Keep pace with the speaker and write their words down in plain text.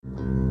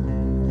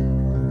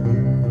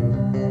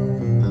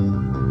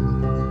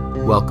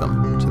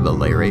Welcome to the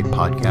Layer 8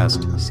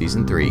 Podcast,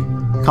 Season 3,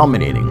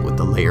 culminating with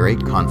the Layer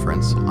 8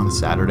 Conference on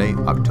Saturday,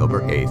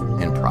 October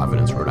 8th in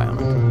Providence, Rhode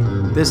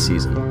Island. This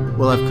season,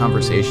 we'll have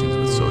conversations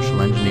with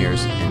social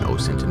engineers and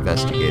OSINT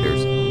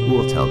investigators who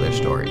will tell their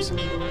stories.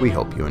 We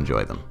hope you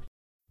enjoy them.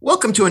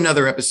 Welcome to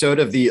another episode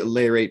of the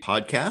Layer 8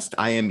 Podcast.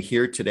 I am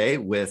here today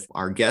with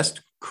our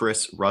guest,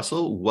 Chris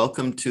Russell.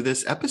 Welcome to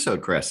this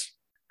episode, Chris.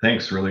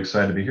 Thanks. Really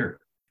excited to be here.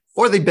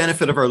 For the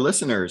benefit of our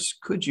listeners,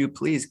 could you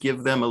please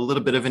give them a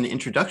little bit of an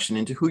introduction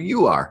into who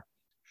you are?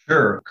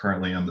 Sure.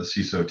 Currently, I'm the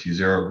CISO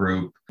T0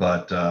 group,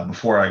 but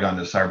before I got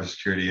into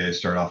cybersecurity, I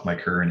started off my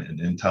career in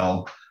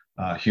Intel,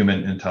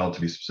 human intel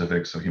to be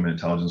specific, so human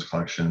intelligence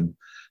collection.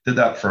 Did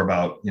that for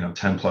about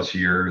 10 plus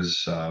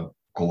years,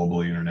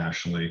 globally,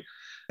 internationally.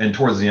 And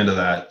towards the end of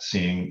that,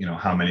 seeing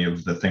how many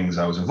of the things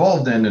I was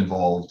involved in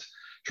involved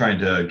trying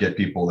to get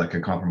people that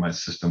could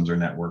compromise systems or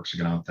networks or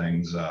get on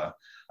things.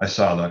 I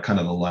saw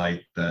the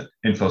light that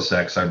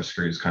InfoSec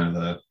cybersecurity is kind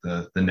of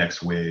the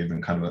next wave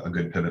and kind of a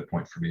good pivot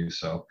point for me.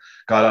 So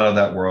got out of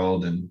that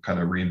world and kind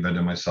of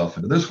reinvented myself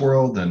into this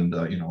world, and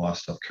a lot of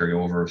stuff carry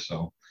over.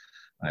 So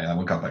I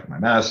got back my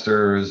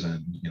master's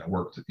and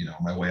worked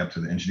my way up to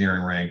the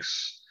engineering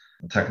ranks,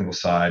 the technical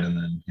side, and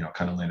then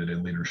kind of landed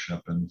in leadership.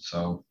 And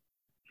so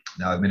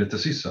now I've made it to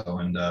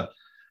CISO, and I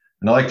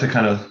like to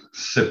kind of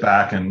sit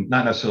back and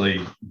not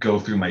necessarily go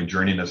through my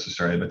journey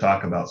necessarily, but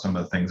talk about some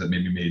of the things that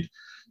maybe made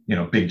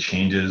big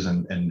changes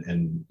and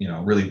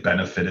really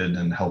benefited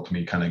and helped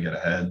me kind of get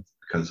ahead,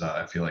 because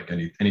I feel like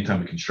anytime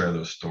we can share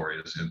those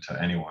stories into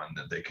anyone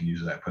that they can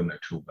use that, put in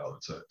their tool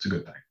belt, it's a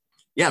good thing.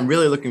 Yeah, I'm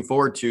really looking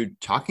forward to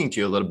talking to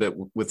you a little bit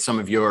with some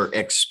of your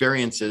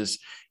experiences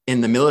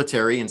in the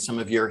military and some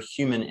of your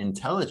human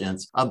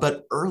intelligence.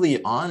 But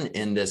early on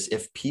in this,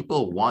 if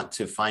people want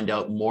to find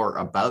out more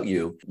about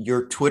you,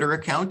 your Twitter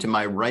account, am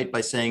I right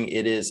by saying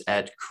it is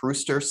at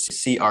Crewster,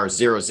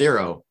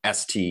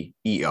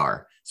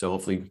 CR00STER? So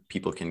hopefully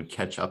people can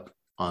catch up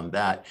on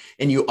that.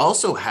 And you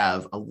also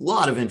have a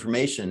lot of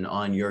information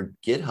on your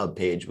GitHub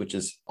page, which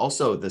is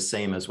also the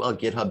same as well,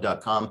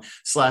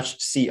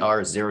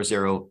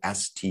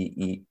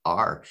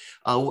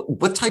 github.com/CR00STER.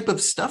 What type of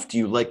stuff do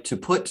you like to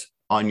put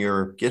on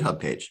your GitHub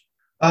page?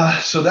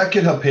 So that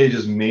GitHub page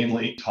is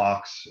mainly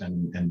talks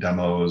and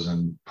demos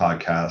and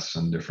podcasts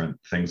and different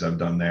things I've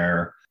done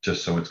there,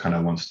 just so it's kind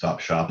of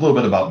one-stop shop. A little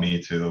bit about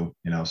me too,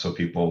 so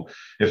people,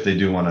 if they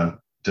do want to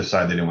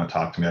decide they didn't want to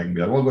talk to me, I can be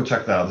like, well, go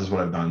check that out. This is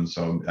what I've done.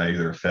 So I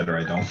either fit or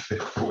I don't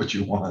fit for what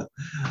you want.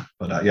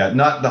 But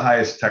not the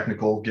highest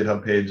technical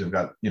GitHub page. I've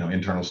got,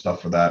 internal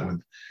stuff for that with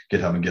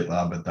GitHub and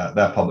GitLab, but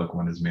that public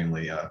one is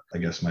mainly, I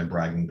guess, my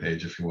bragging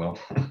page, if you will.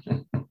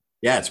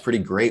 Yeah, it's pretty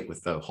great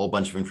with a whole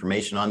bunch of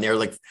information on there.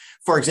 Like,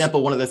 for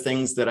example, one of the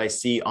things that I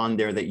see on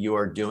there that you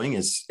are doing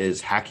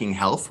is hacking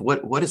health.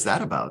 What is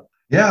that about?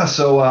 Yeah.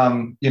 So,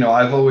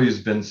 I've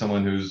always been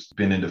someone who's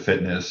been into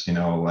fitness.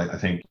 I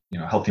think,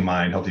 healthy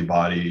mind, healthy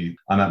body.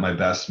 I'm at my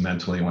best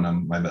mentally when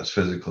I'm my best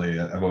physically.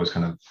 I've always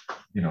kind of,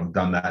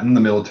 done that. In the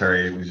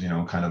military, it was,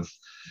 kind of,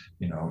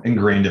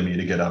 ingrained in me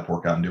to get up,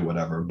 work out, and do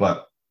whatever.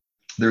 But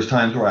there's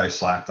times where I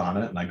slacked on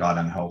it and I got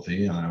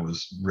unhealthy and I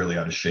was really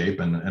out of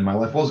shape and my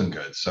life wasn't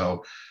good.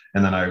 So,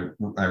 and then I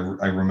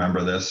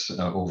remember this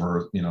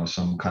over,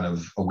 some kind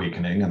of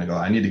awakening, and I go,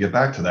 I need to get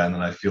back to that. And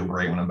then I feel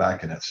great when I'm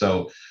back in it.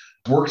 So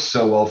works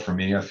so well for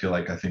me. I feel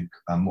like I think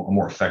I'm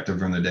more effective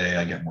during the day.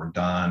 I get more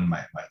done.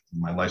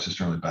 My life's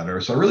just really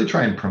better. So I really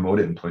try and promote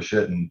it and push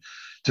it. And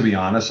to be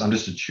honest, I'm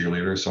just a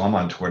cheerleader. So I'm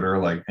on Twitter,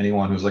 like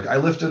anyone who's like, I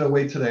lifted a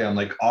weight today. I'm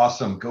like,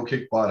 awesome, go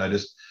kick butt. I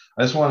just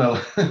want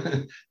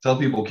to tell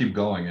people, keep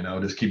going,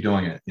 just keep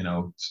doing it.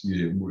 You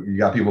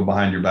got people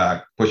behind your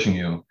back pushing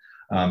you.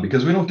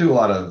 Because we don't do a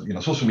lot of,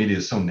 social media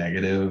is so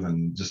negative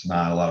and just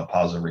not a lot of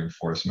positive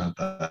reinforcement,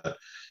 that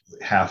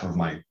half of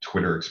my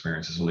Twitter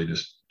experience is really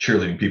just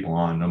cheerleading people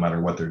on, no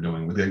matter what they're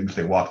doing. If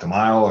they walked a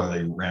mile or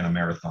they ran a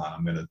marathon,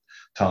 I'm going to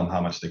tell them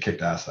how much they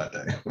kicked ass that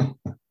day.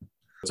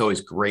 It's always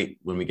great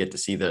when we get to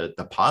see the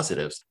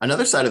positives.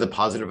 Another side of the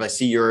positive, I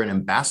see you're an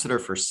ambassador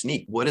for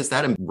Snyk. What does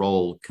that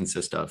role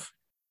consist of?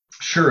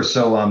 Sure.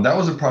 So that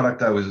was a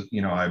product I was,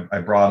 I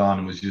brought on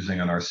and was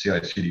using on our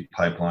CI/CD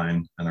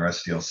pipeline and our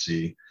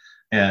SDLC.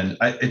 And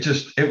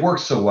it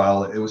worked so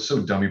well. It was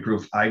so dummy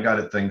proof. I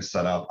got things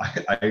set up.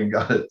 I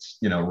got it,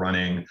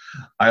 running.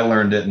 I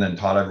learned it and then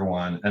taught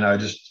everyone. And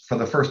for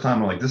the first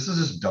time, I'm like, this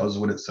just does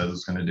what it says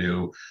it's going to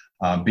do.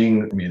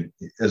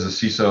 As a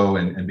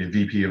CISO and be a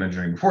VP of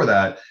engineering before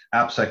that,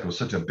 AppSec was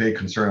such a big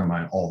concern of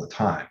mine all the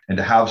time. And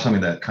to have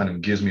something that kind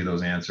of gives me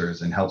those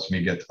answers and helps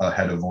me get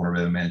ahead of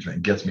vulnerability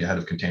management, gets me ahead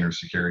of container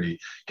security,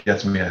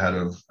 gets me ahead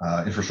of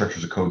infrastructure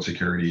as a code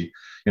security,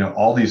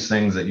 all these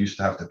things that used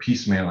to have to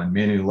piecemeal and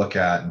manually look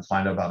at and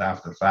find out about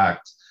after the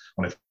fact.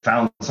 When I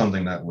found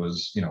something that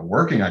was,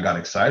 working, I got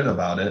excited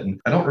about it.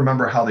 And I don't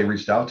remember how they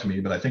reached out to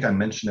me, but I think I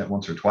mentioned it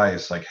once or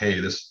twice, like,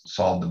 hey, this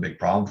solved a big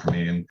problem for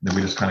me. And then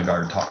we just kind of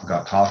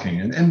got talking.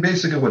 And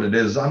basically what it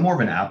is, I'm more of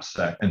an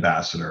AppSec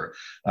ambassador.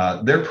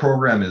 Their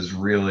program is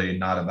really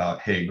not about,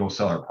 hey, go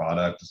sell our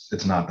product.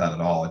 It's not that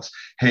at all. It's,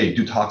 hey,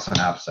 do talks on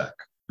AppSec.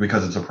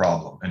 because it's a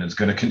problem and it's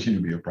going to continue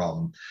to be a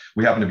problem.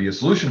 We happen to be a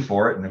solution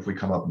for it. And if we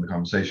come up in the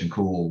conversation,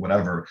 cool,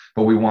 whatever,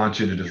 but we want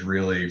you to just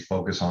really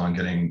focus on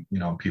getting,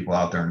 people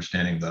out there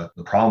understanding the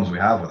problems we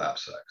have with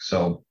AppSec.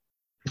 So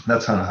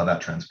that's kind of how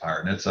that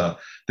transpired. And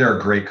they're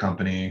a great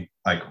company.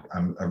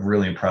 I'm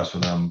really impressed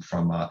with them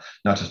from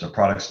not just a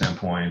product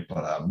standpoint,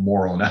 but a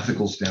moral and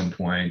ethical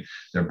standpoint.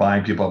 They're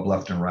buying people up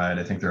left and right.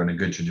 I think they're in a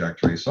good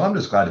trajectory. So I'm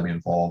just glad to be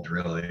involved,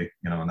 really,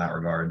 in that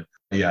regard.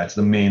 But yeah, it's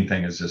the main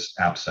thing is just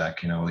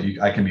AppSec.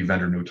 I can be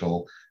vendor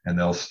neutral, and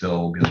they'll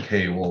still be like,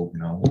 hey, we'll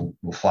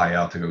fly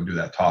out to go do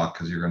that talk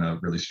because you're going to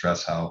really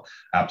stress how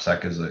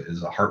AppSec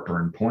is a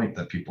heartburn point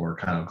that people are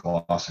kind of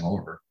glossing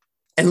over.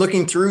 And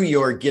looking through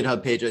your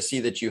GitHub page, I see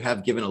that you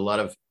have given a lot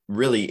of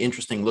really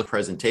interesting look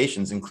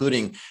presentations,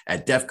 including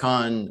at DEF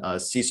CON,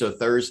 CISO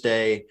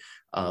Thursday.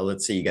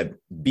 Let's see, you got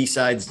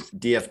B-Sides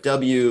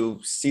DFW,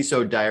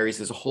 CISO Diaries.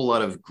 There's a whole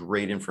lot of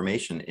great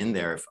information in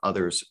there if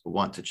others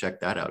want to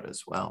check that out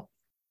as well.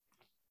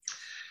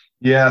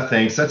 Yeah,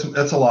 thanks. That's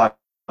a lot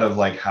of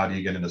like, how do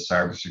you get into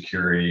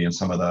cybersecurity and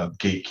some of the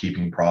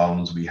gatekeeping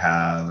problems we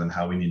have and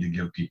how we need to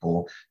give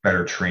people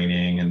better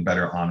training and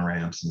better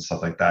on-ramps and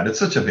stuff like that. It's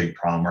such a big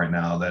problem right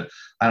now that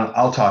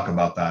I'll talk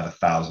about that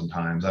 1,000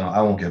 times.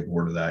 I won't get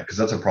bored of that because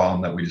that's a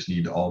problem that we just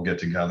need to all get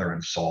together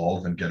and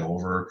solve and get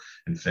over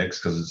and fix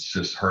because it's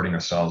just hurting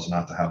ourselves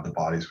not to have the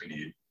bodies we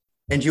need.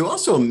 And you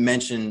also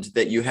mentioned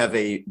that you have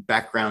a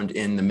background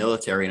in the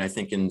military, and I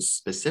think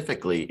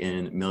specifically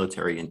in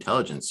military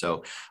intelligence.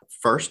 So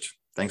first,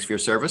 thanks for your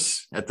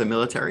service at the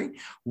military.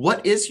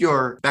 What is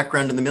your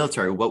background in the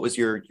military? What was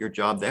your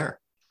job there?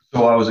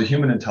 So I was a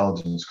human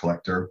intelligence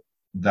collector.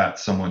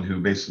 That's someone who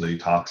basically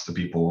talks to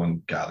people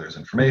and gathers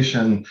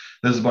information.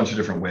 There's a bunch of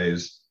different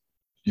ways,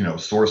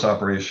 source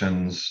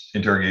operations,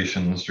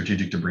 interrogations,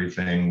 strategic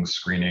debriefings,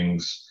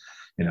 screenings.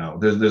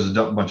 There's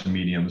a bunch of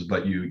mediums,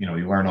 but you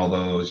learn all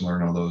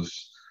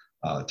those,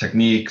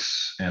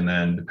 techniques. And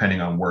then depending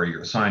on where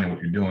you're assigned and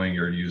what you're doing,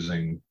 you're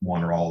using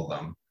one or all of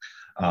them.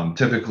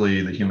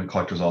 Typically, the human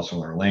collectors also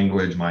learn a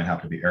language. Mine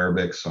happened to be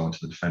Arabic, so I went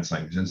to the Defense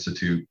Language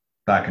Institute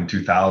back in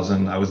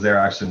 2000. I was there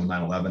actually when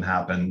 9/11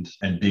 happened,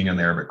 and being in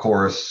the Arabic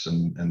course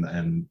and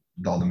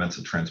all the events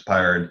that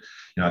transpired,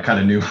 I kind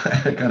of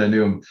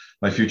knew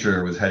my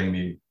future was heading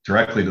me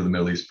directly to the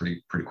Middle East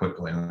pretty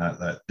quickly, and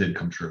that did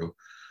come true.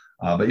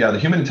 But yeah, the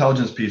human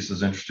intelligence piece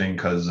is interesting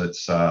because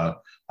it's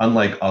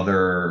unlike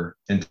other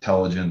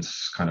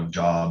intelligence kind of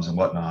jobs and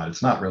whatnot.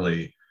 It's not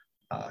really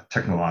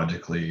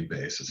technologically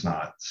based. It's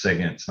not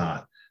SIGINT. It's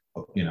not,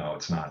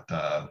 it's not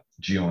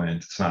GEOINT.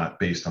 It's not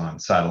based on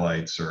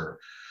satellites or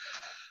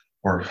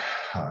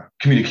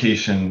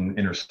communication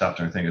intercept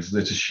or anything. It's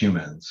just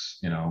humans,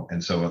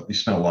 and so you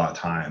spend a lot of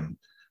time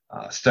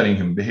studying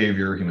human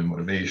behavior, human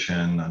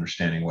motivation,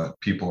 understanding what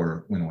people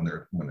are, when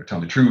they're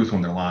telling the truth,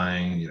 when they're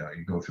lying. You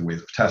go through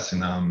ways of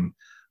testing them.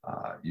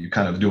 You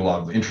kind of do a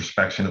lot of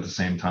introspection at the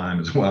same time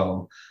as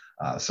well.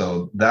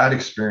 So that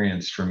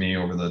experience for me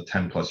over the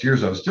 10 plus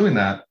years I was doing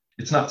that,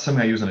 it's not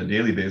something I use on a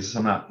daily basis.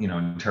 I'm not,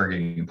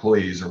 interrogating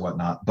employees or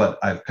whatnot, but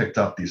I've picked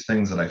up these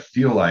things that I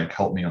feel like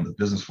help me on the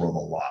business world a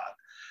lot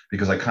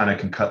because I kind of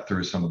can cut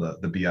through some of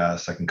the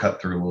BS. I can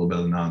cut through a little bit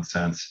of the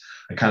nonsense.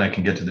 I kind of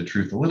can get to the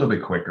truth a little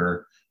bit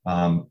quicker.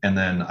 And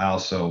then I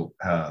also,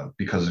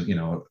 because,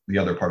 the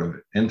other part of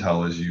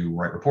Intel is you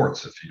write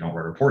reports. If you don't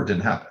write a report, it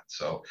didn't happen.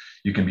 So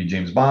you can be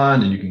James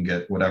Bond and you can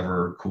get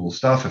whatever cool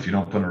stuff. If you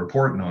don't put in a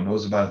report, no one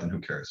knows about it, then who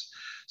cares?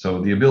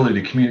 So the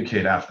ability to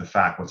communicate after the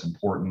fact, what's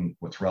important,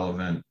 what's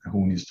relevant,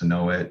 who needs to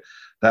know it.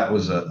 That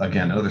was,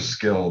 again, another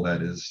skill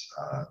that is,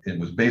 it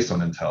was based on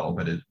Intel,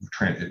 but it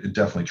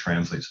definitely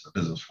translates to the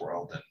business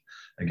world. And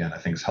again, I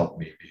think it's helped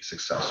me be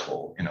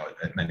successful,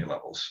 at many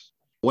levels.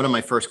 One of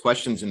my first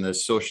questions in the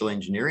social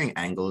engineering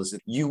angle is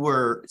that you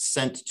were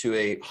sent to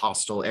a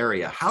hostile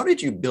area. How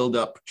did you build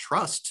up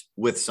trust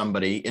with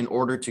somebody in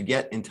order to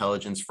get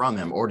intelligence from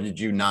them? Or did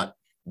you not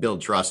build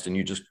trust and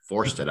you just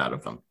forced it out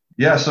of them?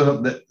 Yeah, so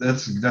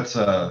that's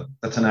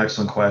an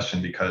excellent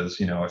question because,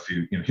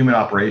 if human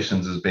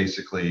operations is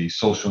basically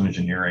social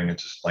engineering.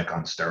 It's just like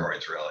on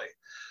steroids, really.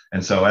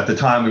 And so at the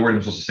time we weren't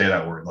even supposed to say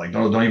that word. Like,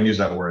 don't even use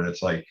that word.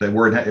 It's like that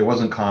word, it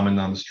wasn't common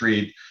on the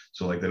street.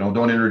 So like they don't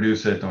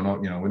introduce it. We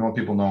don't want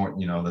people know,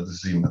 that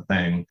this is even a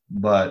thing.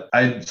 But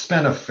I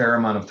spent a fair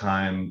amount of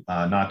time,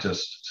 not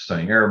just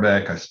studying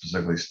Arabic. I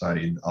specifically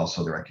studied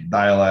also the Iraqi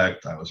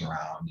dialect. I was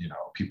around,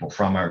 people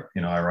from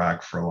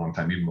Iraq for a long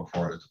time, even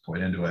before I was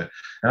deployed into it.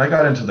 And I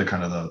got into the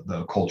kind of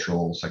the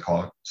cultural,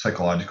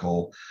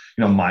 psychological,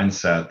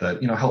 mindset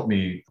that, helped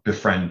me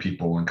befriend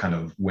people and kind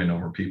of win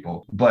over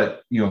people.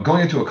 But,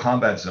 going into a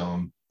combat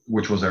zone,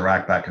 which was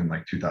Iraq back in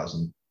like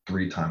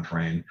 2003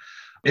 timeframe,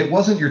 it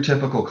wasn't your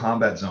typical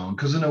combat zone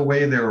because in a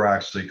way they were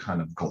actually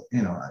kind of,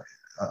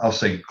 I'll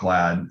say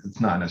glad. It's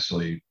not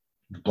necessarily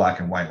black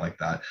and white like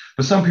that.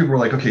 But some people were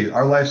like, okay,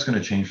 our life's going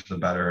to change for the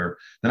better.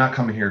 They're not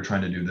coming here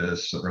trying to do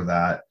this or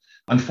that.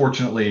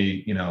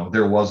 Unfortunately,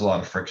 there was a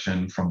lot of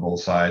friction from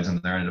both sides,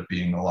 and there ended up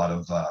being a lot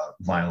of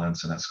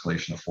violence and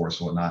escalation of force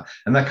and whatnot,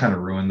 and that kind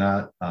of ruined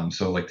that.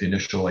 So like the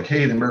initial, like,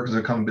 hey, the Americans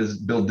are coming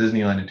build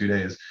Disneyland in 2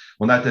 days.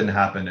 When that didn't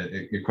happen,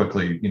 it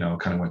quickly,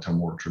 kind of went to a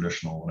more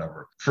traditional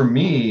whatever. For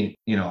me,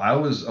 I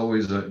was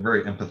always a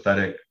very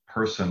empathetic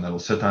person that'll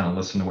sit down and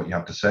listen to what you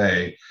have to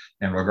say.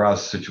 And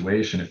regardless of the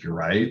situation, if you're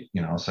right,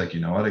 it's like,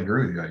 what, I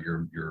agree with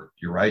you.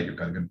 You're right. You've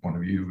got a good point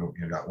of view.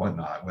 You got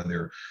whatnot,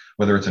 whether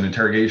it's an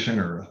interrogation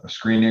or a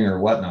screening or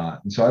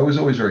whatnot. And so I was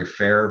always very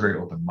fair, very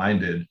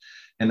open-minded.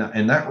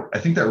 And that, I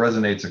think that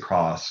resonates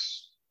across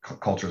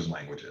cultures and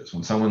languages.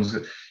 When someone's,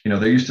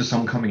 they're used to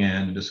someone coming in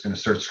and just going to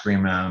start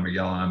screaming at them or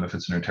yelling at them if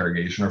it's an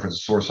interrogation, or if it's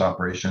a source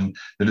operation,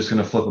 they're just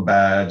going to flip a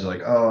badge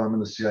like, oh, I'm in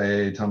the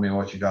CIA, tell me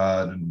what you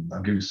got, and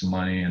I'll give you some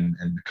money, and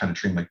kind of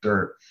treat them like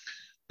dirt.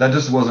 That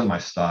just wasn't my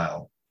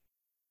style.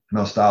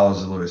 My style is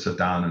to literally sit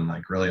down and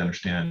like really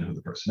understand who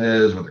the person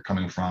is, where they're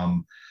coming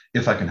from,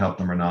 if I can help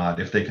them or not,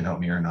 if they can help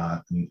me or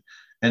not,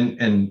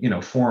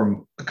 and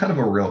form a kind of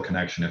a real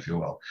connection, if you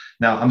will.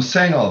 Now, I'm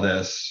saying all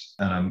this,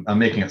 and I'm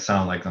making it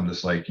sound like I'm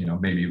just like,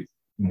 maybe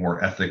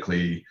more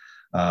ethically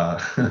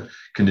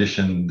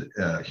conditioned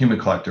human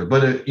collector,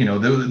 but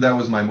that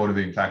was my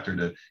motivating factor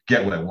to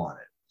get what I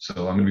wanted. So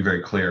I'm going to be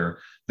very clear.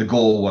 The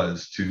goal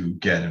was to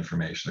get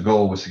information. The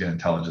goal was to get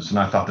intelligence, and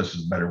I thought this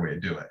was a better way to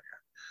do it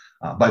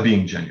by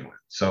being genuine.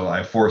 So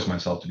I forced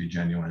myself to be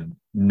genuine,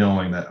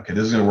 knowing that, okay,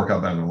 this is going to work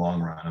out better in the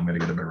long run. I'm going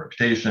to get a better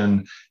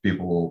reputation.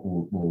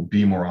 People will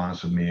be more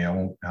honest with me. I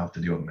won't have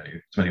to deal with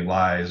as many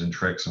lies and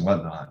tricks and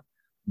whatnot.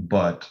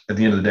 But at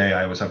the end of the day,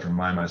 I always have to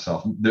remind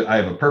myself that I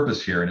have a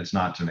purpose here, and it's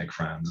not to make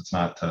friends. It's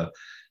not to,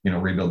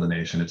 rebuild the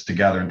nation. It's to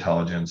gather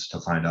intelligence, to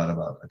find out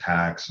about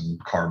attacks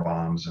and car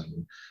bombs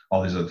and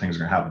all these other things are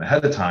going to happen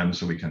ahead of time,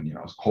 so we can,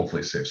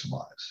 hopefully save some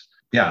lives.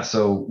 Yeah.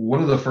 So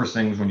one of the first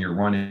things when you're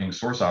running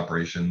source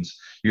operations,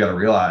 you got to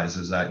realize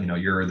is that,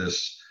 you're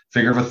this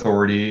figure of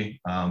authority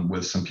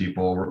with some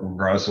people,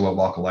 regardless of what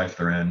walk of life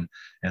they're in,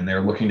 and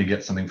they're looking to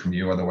get something from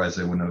you. Otherwise,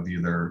 they wouldn't have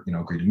either,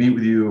 agreed to meet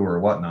with you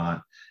or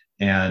whatnot.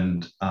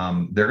 And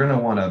they're going to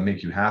want to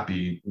make you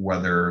happy,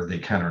 whether they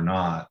can or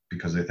not,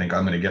 because they think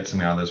I'm going to get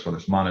something out of this, whether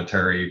it's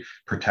monetary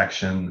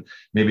protection.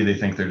 Maybe they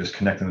think they're just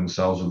connecting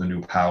themselves with a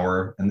new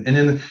power. And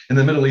in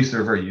the Middle East,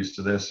 they're very used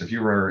to this. If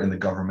you were in the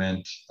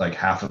government, like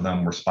half of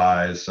them were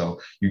spies.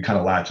 So you kind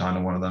of latch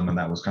onto one of them, and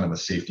that was kind of a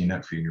safety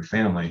net for you and your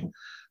family.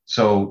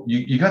 So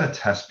you got to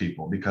test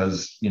people,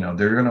 because,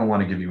 they're going to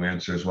want to give you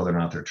answers, whether or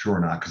not they're true or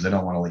not, because they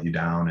don't want to let you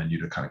down and you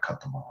to kind of cut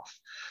them off.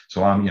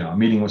 So I'm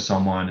meeting with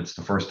someone, it's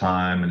the first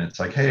time, and it's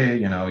like, hey,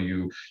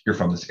 you're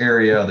from this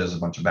area, there's a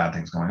bunch of bad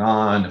things going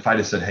on. If I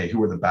just said, hey,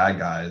 who are the bad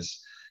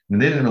guys? And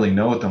they didn't really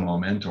know at the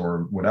moment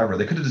or whatever,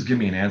 they could have just given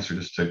me an answer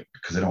because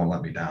they don't want to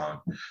let me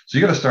down. So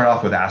you got to start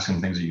off with asking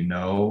things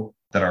that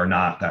that are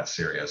not that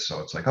serious.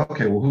 So it's like,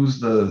 okay, well, who's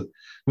the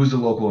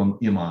local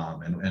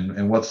imam,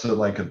 and what's the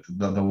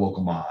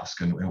local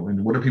mosque,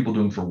 and what are people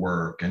doing for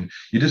work? And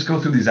you just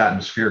go through these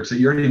atmospherics that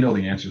you already know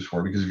the answers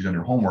for, because you've done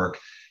your homework.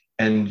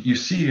 And you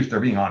see if they're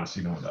being honest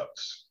even with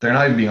those. They're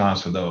not even being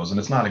honest with those. And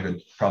it's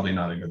probably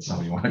not a good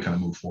sign you want to kind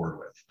of move forward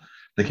with.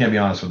 They can't be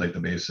honest with like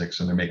the basics,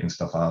 and they're making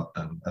stuff up,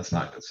 then that's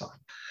not a good sign.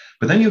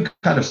 But then you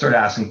kind of start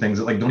asking things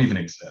that like don't even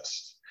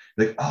exist.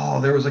 Like,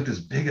 oh, there was like this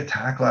big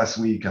attack last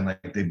week, and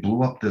like they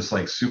blew up this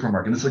like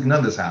supermarket. And it's like, none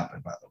of this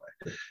happened, by the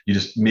way. You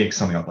just make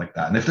something up like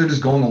that. And if they're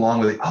just going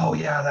along with it, oh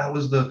yeah, that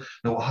was the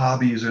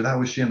Wahhabis, or that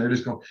was she, and they're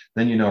just going,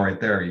 then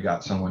right there, you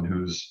got someone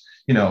who's,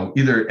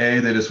 either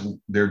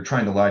they're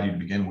trying to lie to you to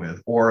begin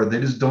with, or they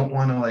just don't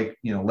want to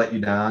let you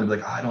down and be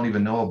like, oh, I don't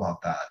even know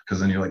about that. Because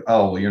then you're like,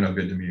 oh, well, you're no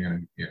good to me.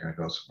 You're gonna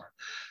go somewhere.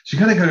 So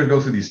you kind of got to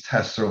go through these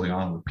tests early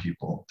on with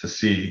people to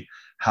see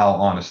how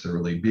honest they're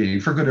really being,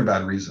 for good or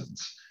bad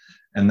reasons.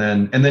 And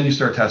then you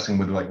start testing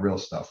with like real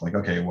stuff. Like,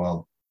 okay,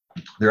 well,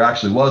 there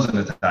actually was an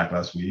attack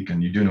last week,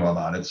 and you do know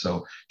about it.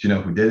 So do you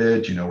know who did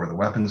it? Do you know where the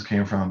weapons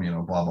came from?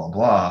 Blah, blah,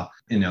 blah.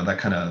 That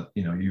kind of,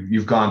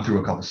 you've gone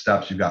through a couple of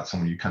steps. You've got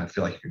someone you kind of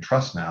feel like you can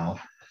trust now.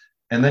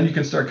 And then you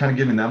can start kind of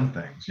giving them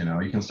things,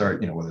 you can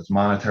start, whether it's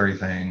monetary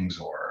things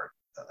or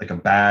like a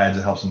badge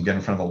that helps them get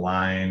in front of a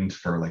line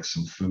for like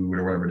some food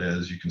or whatever it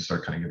is. You can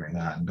start kind of giving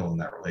that and building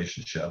that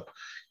relationship,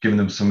 giving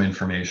them some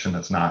information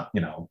that's not,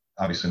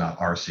 obviously not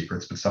our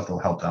secrets, but stuff that'll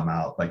help them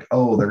out. Like,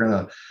 oh,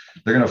 they're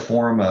gonna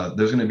form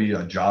there's gonna be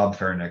a job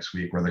fair next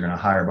week where they're gonna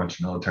hire a bunch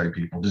of military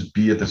people. Just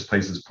be at this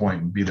place's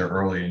point and be there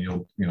early, and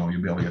you'll be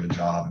able to get a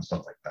job and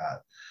stuff like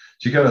that.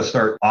 So you got to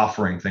start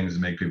offering things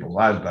to make people's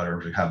lives better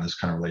to have this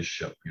kind of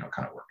relationship,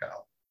 kind of work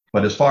out.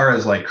 But as far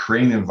as like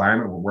creating an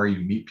environment where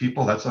you meet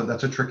people, that's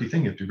a tricky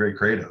thing. You have to be very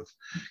creative,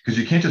 because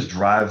you can't just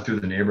drive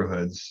through the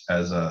neighborhoods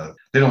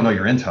they don't know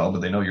your intel,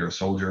 but they know you're a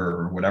soldier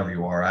or whatever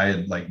you are. I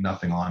had like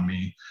nothing on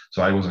me,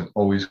 so I wasn't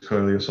always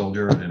clearly a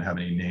soldier. I didn't have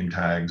any name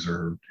tags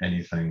or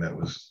anything that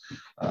was,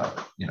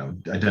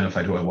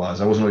 identified who I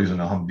was. I wasn't always in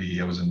a Humvee.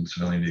 I was in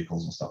civilian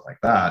vehicles and stuff like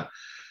that.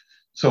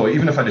 So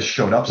even if I just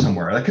showed up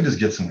somewhere, I could just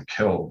get someone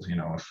killed,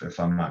 if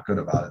I'm not good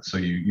about it. So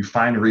you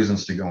find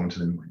reasons to go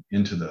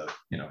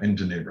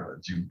into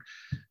neighborhoods. You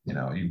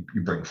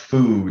bring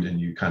food,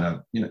 and you kind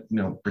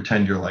of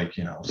pretend you're like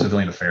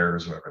civilian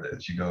affairs, whatever it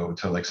is. You go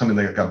to like something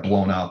that got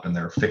blown up and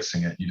they're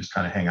fixing it. You just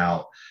kind of hang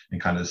out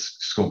and kind of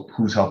scope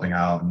who's helping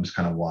out and just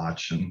kind of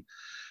watch, and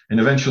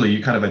eventually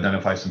you kind of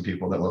identify some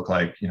people that look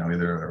like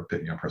either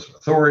a person of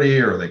authority,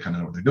 or they kind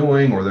of know what they're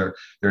doing, or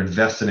they're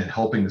invested in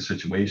helping the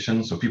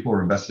situation. So people who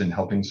are invested in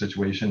helping the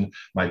situation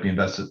might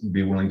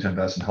be willing to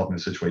invest in helping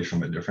the situation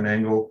from a different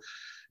angle.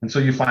 And so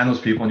you find those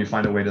people and you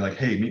find a way to like,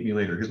 hey, meet me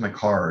later. Here's my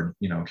card.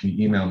 Can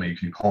you email me?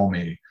 Can you call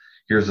me?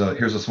 Here's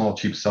a small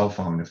cheap cell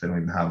phone if they don't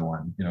even have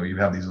one. You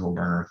have these little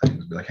burner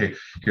things. Be like, hey,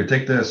 here,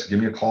 take this. Give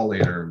me a call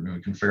later.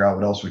 We can figure out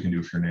what else we can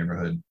do for your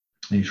neighborhood.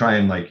 And you try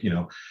and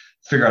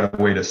figure out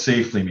a way to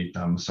safely meet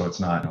them so it's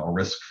not a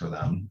risk for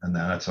them. And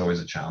that's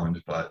always a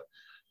challenge. But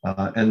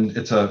and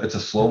it's a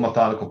slow,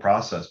 methodical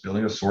process.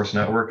 Building a source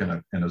network in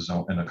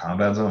a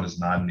combat zone is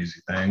not an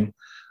easy thing.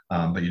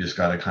 But you just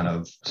got to kind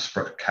of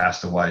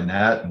cast a wide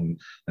net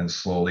and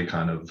slowly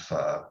kind of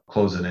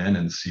close it in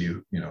and see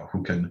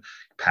who can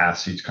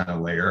pass each kind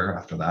of layer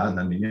after that. And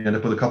then you end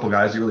up with a couple of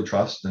guys you really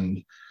trust,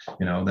 and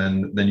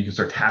then you can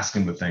start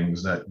tasking with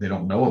things that they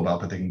don't know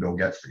about but they can go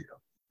get for you.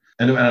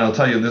 And I'll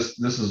tell you this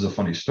is a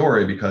funny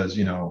story because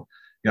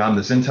I'm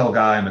this intel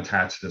guy. I'm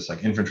attached to this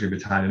like infantry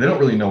battalion. They don't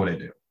really know what I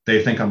do.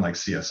 They think I'm like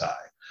CSI.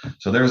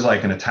 So there's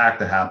like an attack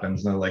that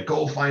happens and they're like,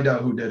 go find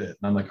out who did it.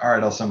 And I'm like, all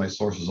right, I'll send my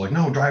sources. Like,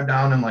 no, drive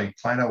down and like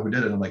find out who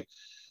did it. And I'm like,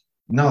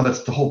 no,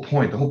 that's the whole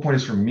point. The whole point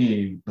is for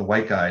me, the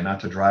white guy, not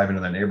to drive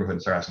into that neighborhood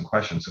and start asking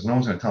questions because no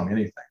one's going to tell me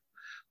anything.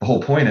 The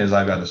whole point is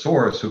I've got a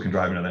source who can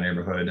drive into the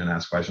neighborhood and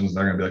ask questions.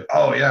 They're going to be like,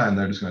 oh yeah. And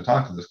they're just going to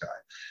talk to this guy.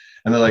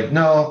 And they're like,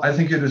 no, I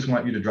think I just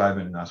want you to drive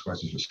in and ask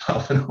questions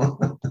yourself.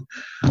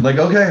 I'm like,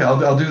 okay,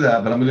 I'll do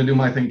that, but I'm going to do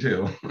my thing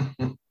too.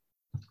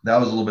 That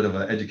was a little bit of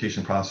an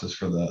education process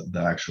for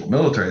the actual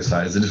military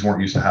side. Is they just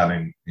weren't used to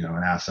having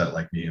an asset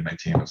like me and my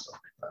team and stuff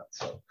like that.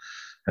 So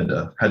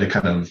had to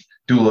kind of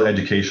do a little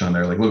education on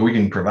there. Like, look, we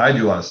can provide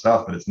you a lot of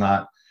stuff, but it's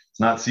not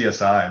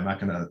CSI. I'm not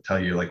going to tell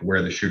you like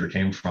where the shooter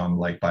came from,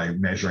 like by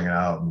measuring it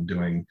out and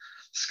doing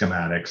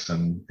schematics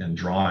and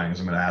drawings.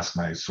 I'm going to ask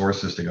my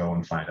sources to go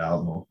and find out,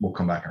 and we'll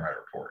come back and write a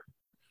report.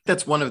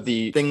 That's one of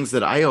the things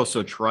that I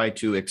also try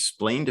to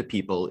explain to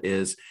people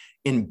is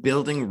in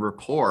building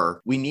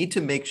rapport, we need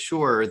to make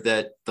sure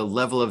that the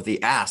level of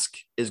the ask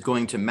is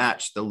going to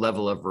match the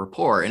level of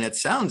rapport. And it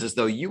sounds as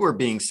though you were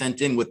being sent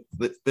in with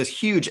this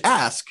huge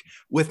ask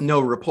with no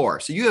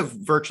rapport. So you have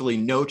virtually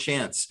no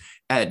chance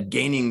at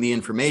gaining the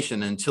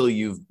information until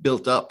you've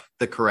built up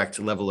the correct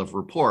level of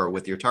rapport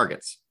with your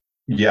targets.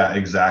 Yeah,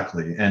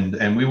 exactly.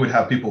 And we would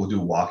have people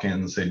do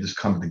walk-ins, say, just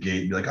come to the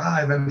gate and be like,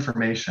 I have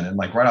information. And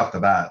like right off the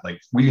bat,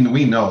 like we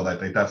know that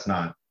like, that's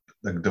not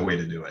the way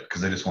to do it because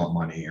they just want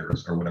money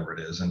or whatever it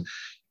is. And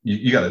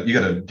you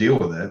gotta deal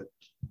with it,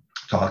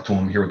 talk to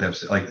them, hear what they have to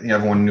say. Like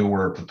everyone knew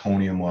where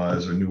plutonium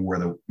was or knew where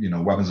the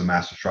weapons of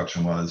mass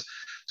destruction was.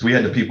 So we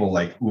had the people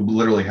like who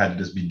literally had to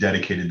just be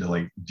dedicated to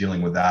like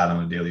dealing with that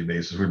on a daily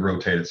basis. We'd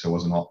rotate it so it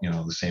wasn't all,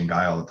 the same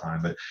guy all the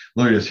time, but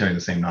literally just hearing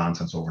the same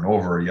nonsense over and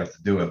over. You have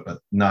to do it, but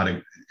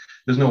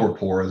there's no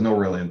rapport, there's no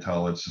real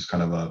intel. It's just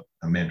kind of a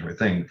mandatory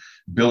thing.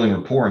 Building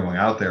rapport and going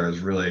out there is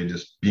really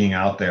just being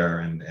out there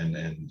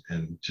and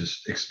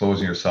just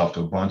exposing yourself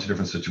to a bunch of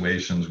different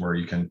situations where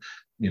you can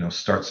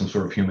start some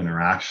sort of human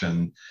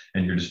interaction,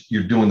 and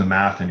you're doing the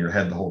math in your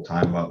head the whole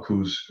time about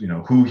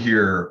who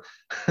here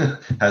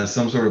has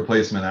some sort of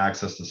placement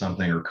access to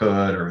something or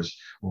could or is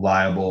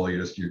reliable.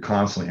 You're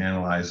constantly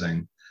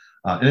analyzing,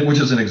 which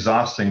is an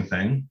exhausting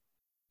thing.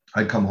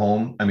 I'd come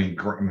home. I mean,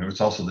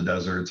 it's also the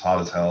desert. It's hot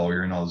as hell.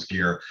 You're in all this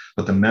gear,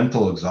 but the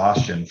mental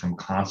exhaustion from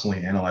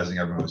constantly analyzing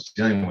everyone I was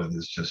dealing with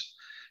is just,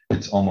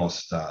 it's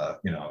almost, I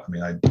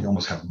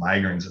almost have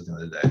migraines at the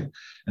end of the day.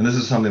 And this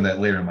is something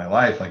that later in my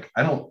life, like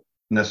I don't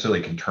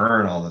necessarily can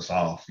turn all this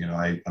off.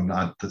 I'm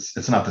not,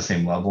 it's not the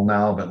same level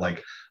now, but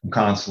like I'm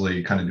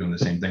constantly kind of doing the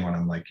same thing when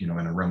I'm like, in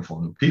a room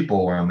full of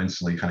people where I'm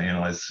instantly kind of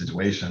analyze the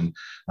situation.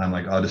 I'm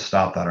like, I'll just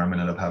stop that or I'm going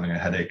to end up having a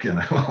headache and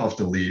I'll have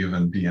to leave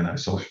and be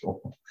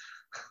antisocial.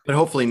 But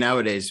hopefully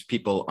nowadays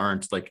people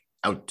aren't like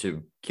out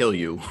to kill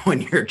you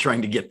when you're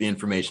trying to get the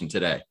information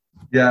today.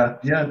 Yeah.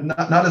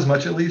 Not as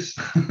much, at least.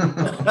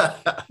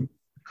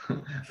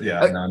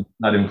 Yeah,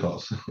 not even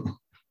close.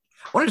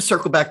 I wanted to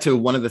circle back to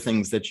one of the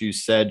things that you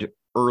said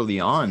early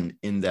on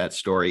in that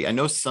story. I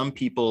know some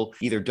people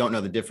either don't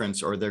know the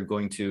difference or they're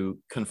going to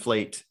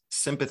conflate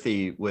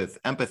sympathy with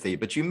empathy,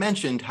 but you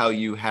mentioned how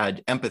you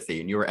had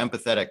empathy and you were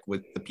empathetic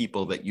with the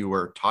people that you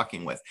were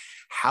talking with.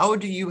 How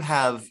do you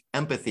have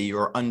empathy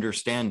or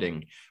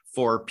understanding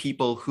for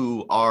people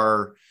who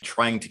are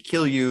trying to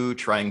kill you,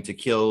 trying to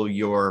kill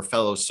your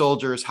fellow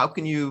soldiers? How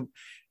can you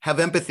have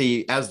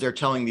empathy as they're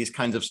telling these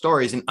kinds of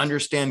stories and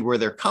understand where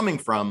they're coming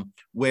from,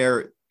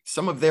 where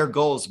some of their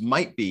goals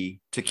might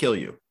be to kill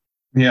you?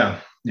 Yeah,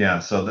 yeah.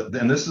 So,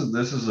 and this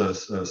is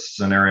a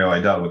scenario I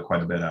dealt with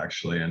quite a bit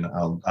actually, and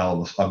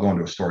I'll go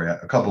into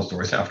a couple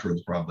stories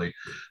afterwards probably.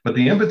 But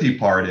the empathy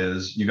part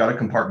is you got to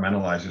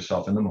compartmentalize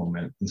yourself in the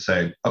moment and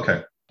say,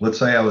 okay, let's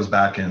say I was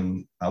back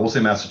in, we'll say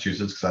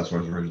Massachusetts because that's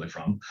where I was originally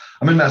from.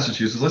 I'm in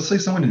Massachusetts. Let's say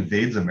someone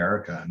invades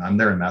America and I'm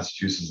there in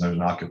Massachusetts and there's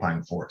an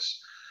occupying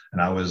force,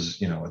 and I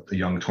was, a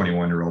young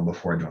 21-year-old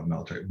before I joined the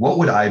military. What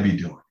would I be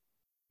doing?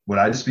 Would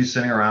I just be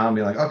sitting around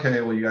being like,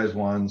 okay, well, you guys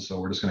won, so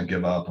we're just going to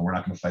give up and we're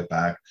not going to fight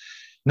back?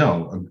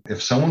 No,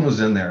 if someone was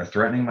in there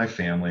threatening my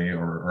family,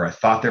 or I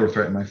thought they were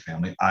threatening my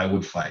family, I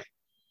would fight.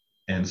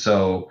 And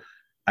so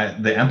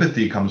the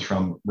empathy comes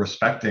from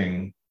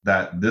respecting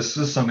that this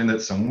is something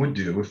that someone would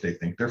do if they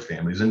think their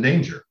family's in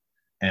danger.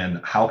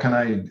 And how can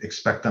I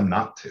expect them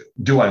not to?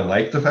 Do I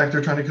like the fact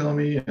they're trying to kill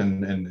me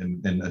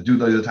and do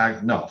those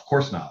attacks? No, of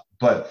course not.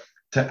 But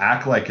to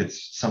act like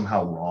it's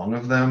somehow wrong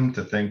of them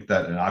to think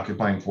that an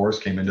occupying force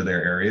came into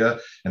their area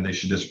and they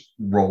should just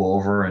roll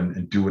over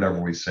and do whatever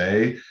we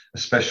say,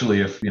 especially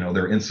if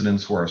there are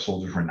incidents where our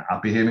soldiers were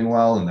not behaving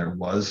well and there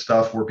was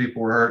stuff where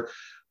people were hurt.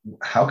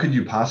 How could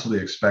you possibly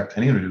expect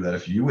anyone to do that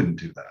if you wouldn't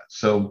do that?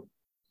 So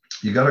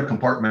you got to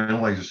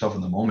compartmentalize yourself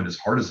in the moment, as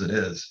hard as it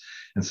is,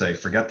 and say,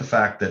 forget the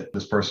fact that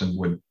this person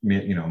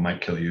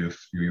might kill you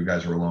if you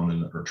guys are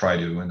alone or try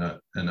to in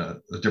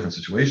a different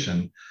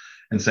situation,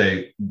 and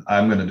say,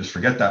 I'm going to just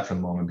forget that for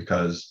the moment,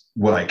 because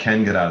what I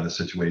can get out of the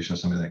situation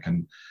is something that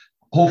can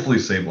hopefully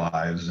save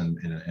lives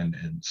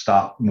and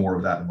stop more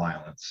of that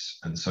violence.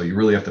 And so you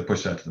really have to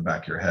push that to the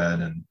back of your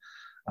head.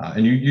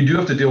 And you do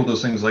have to deal with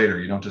those things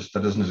later. You don't just,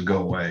 that doesn't just go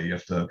away. You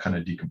have to kind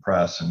of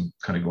decompress and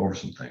kind of go over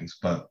some things.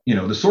 But,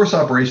 the source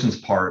operations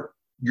part,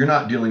 you're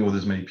not dealing with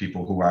as many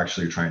people who are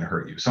actually trying to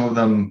hurt you. Some of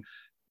them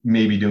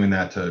may be doing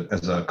that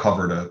as a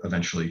cover to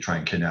eventually try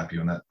and kidnap you.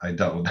 And that I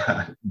dealt with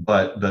that.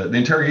 But the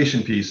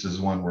interrogation piece is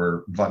one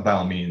where, by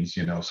all means,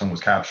 someone was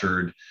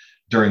captured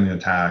during an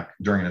attack,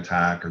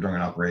 or during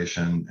an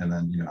operation. And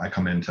then, I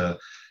come in to,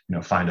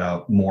 find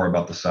out more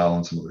about the cell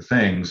and some other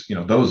things.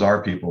 Those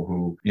are people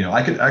who,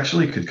 I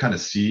could kind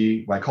of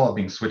see, I call it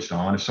being switched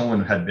on. If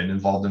someone had been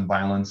involved in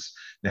violence,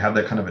 they have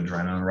that kind of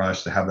adrenaline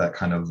rush. They have that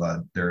kind of,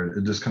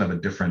 they're just kind of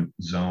a different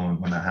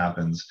zone when that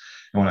happens.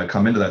 And when I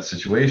come into that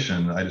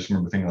situation, I just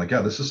remember thinking like,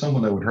 yeah, this is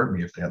someone that would hurt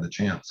me if they had the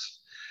chance.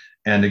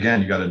 And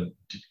again, you got to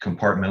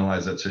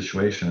compartmentalize that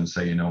situation and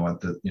say,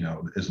 what,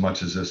 as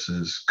much as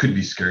this could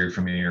be scary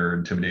for me or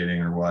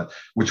intimidating or what,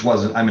 which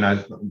wasn't,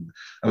 I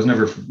was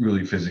never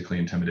really physically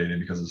intimidated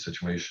because of the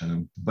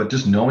situation, but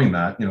just knowing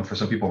that, for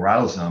some people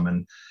rattles them.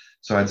 And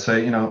so I'd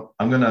say,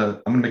 I'm going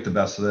to make the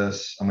best of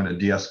this. I'm going to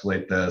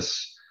de-escalate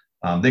this.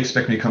 They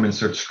expect me to come in and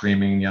start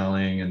screaming,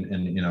 yelling,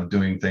 and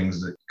doing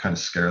things that kind of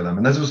scare them.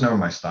 And this was never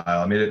my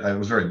style. I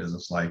was very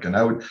businesslike, and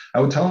I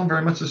would tell them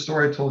very much the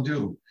story I told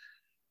you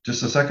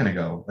just a second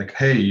ago, like,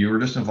 hey, you were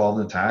just involved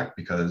in attack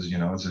because,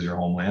 this is your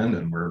homeland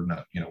and we're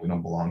not, we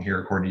don't belong here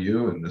according to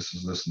you. And this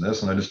is this and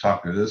this. And I just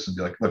talk through this and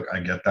be like, look,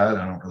 I get that.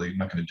 I'm not going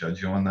to judge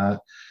you on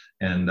that.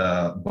 And,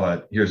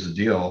 but here's the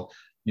deal,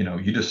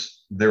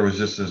 there was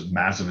just this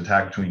massive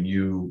attack between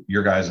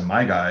your guys and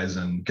my guys.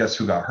 And guess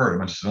who got hurt? A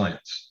bunch of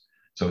civilians.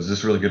 So is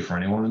this really good for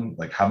anyone?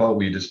 Like, how about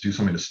we just do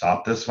something to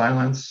stop this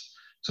violence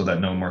so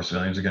that no more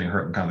civilians are getting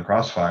hurt in kind of the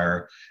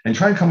crossfire, and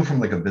try and come from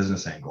like a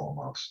business angle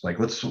almost. Like,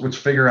 let's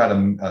figure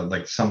out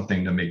like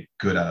something to make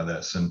good out of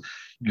this. And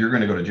you're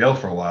going to go to jail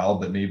for a while,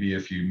 but maybe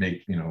if you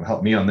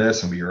help me on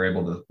this and we are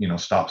able to,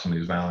 stop some of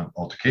these violent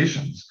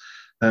altercations,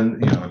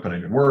 then, I put in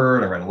a good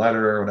word, I write a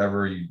letter or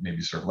whatever, you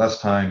maybe serve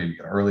less time, maybe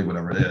get early,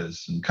 whatever it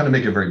is, and kind of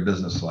make it very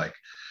business-like.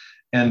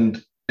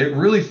 And it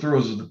really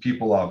throws the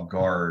people off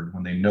guard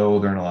when they know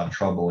they're in a lot of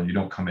trouble and you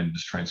don't come in and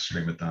just try and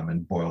scream at them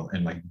and bowl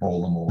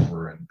them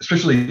over. And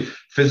especially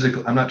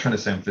physically, I'm not trying to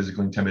say I'm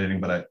physically intimidating,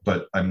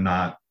 but I'm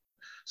not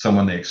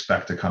someone they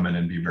expect to come in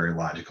and be very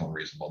logical and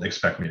reasonable. They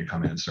expect me to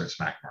come in and start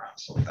smacking around and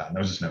stuff like that. And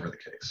that was just never the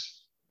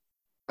case.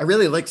 I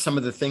really like some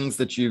of the things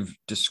that you've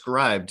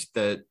described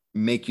that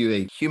make you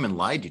a human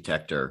lie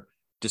detector.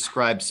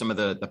 Describe some of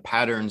the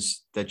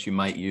patterns that you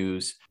might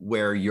use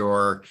where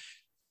you're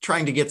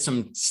trying to get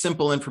some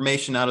simple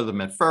information out of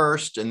them at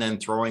first, and then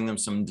throwing them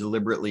some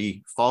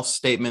deliberately false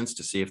statements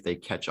to see if they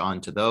catch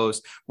on to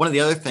those. One of the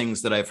other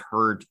things that I've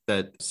heard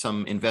that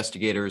some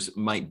investigators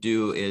might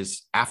do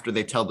is, after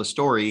they tell the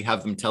story,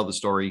 have them tell the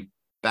story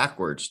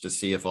backwards to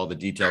see if all the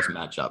details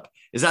match up.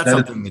 Is that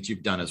something that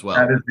you've done as well?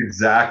 That is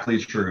exactly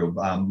true.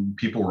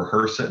 People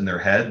rehearse it in their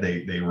head.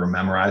 They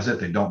memorize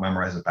it. They don't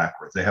memorize it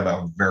backwards. They have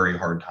a very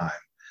hard time.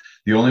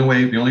 The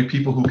only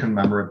people who can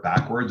remember it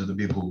backwards are the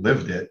people who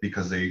lived it,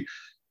 because they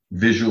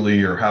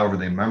visually, or however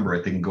they remember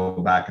it, they can go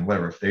back and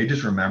whatever. If they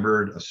just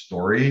remembered a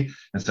story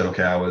and said,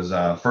 okay, I was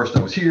first I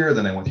was here,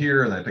 then I went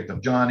here, and then I picked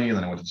up Johnny, and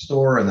then I went to the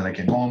store, and then I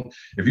came home.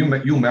 If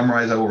you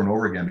memorize that over and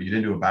over again, but you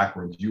didn't do it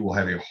backwards, you will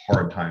have a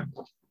hard time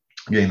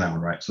getting that one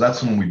right. So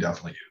that's one we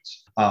definitely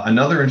use.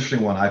 Another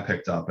interesting one I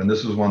picked up, and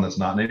this was one that's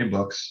not in any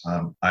books.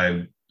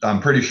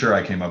 I'm pretty sure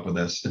I came up with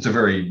this. It's a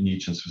very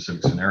niche and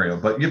specific scenario,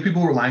 but you have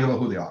people who are lying about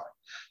who they are.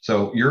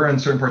 So you're in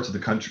certain parts of the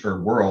country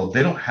or world,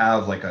 they don't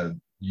have like a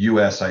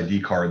US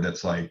ID card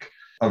that's like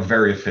a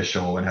very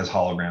official and has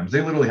holograms.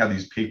 They literally have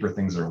these paper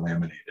things that are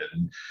laminated.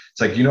 And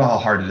it's like, you know how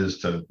hard it is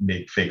to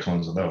make fake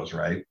ones of those,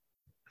 right?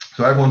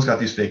 So everyone's got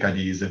these fake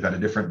IDs. They've got a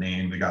different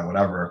name. They got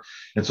whatever.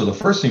 And so the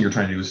first thing you're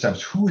trying to do is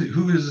establish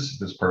who is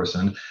this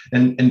person,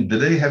 and do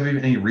they have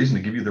any reason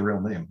to give you the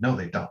real name? No,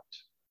 they don't.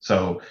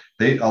 So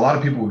a lot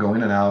of people will go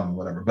in and out and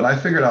whatever. But I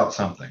figured out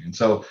something. And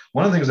so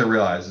one of the things I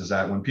realized is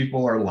that when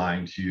people are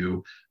lying to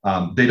you,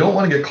 they don't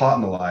want to get caught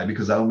in the lie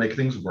because that'll make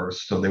things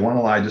worse. So they want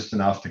to lie just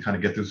enough to kind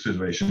of get through the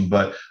situation,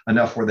 but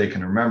enough where they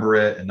can remember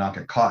it and not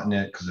get caught in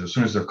it. Because as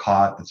soon as they're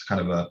caught, it's kind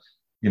of a,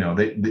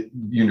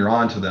 you're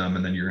on to them,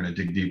 and then you're going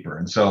to dig deeper.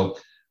 And so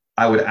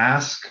I would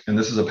ask, and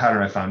this is a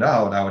pattern I found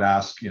out, I would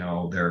ask,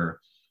 their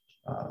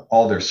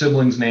all their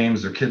siblings'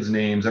 names, their kids'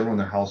 names, everyone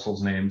their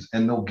household's names,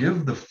 and they'll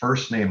give the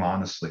first name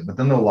honestly, but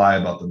then they'll lie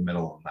about the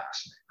middle and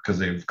last name because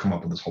they've come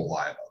up with this whole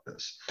lie about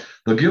this.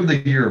 They'll give the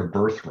year of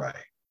birth right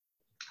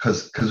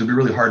because it'd be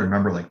really hard to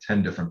remember like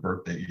 10 different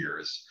birthday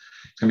years.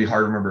 It's gonna be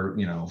hard to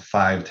remember,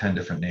 5, 10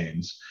 different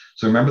names.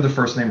 So remember the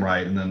first name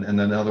right, and then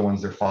the other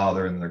one's their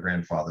father and their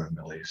grandfather in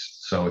the Middle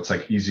East. So it's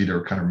like easy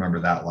to kind of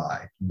remember that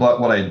lie. But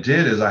what I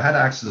did is I had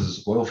access to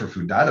this Oil for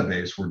Food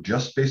database where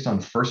just based on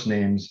first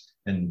names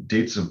and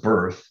dates of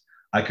birth,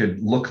 I could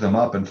look them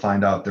up and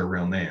find out their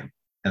real name,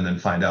 and then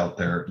find out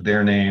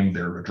their name,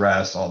 their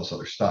address, all this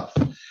other stuff.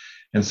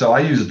 And so I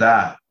used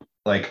that.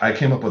 Like I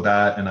came up with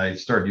that and I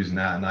started using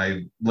that. And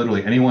I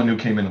literally, anyone who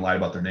came in and lied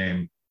about their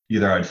name,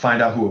 either I'd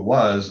find out who it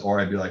was, or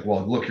I'd be like,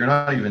 well, look, you're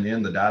not even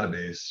in the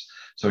database.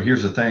 So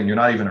here's the thing, you're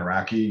not even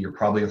Iraqi, you're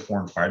probably a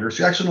foreign fighter.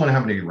 So you actually don't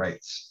have any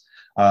rights.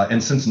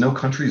 And since no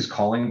country is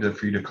calling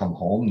for you to come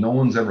home, no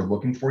one's ever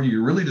looking for you,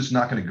 you're really just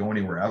not going to go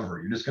anywhere ever.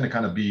 You're just going to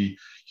kind of be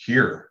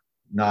here,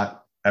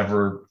 not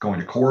ever going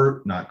to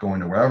court, not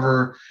going to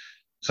wherever.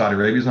 Saudi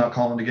Arabia's not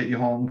calling to get you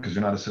home because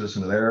you're not a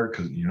citizen of there,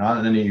 because you're not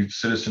in any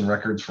citizen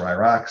records for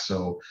Iraq.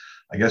 So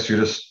I guess you're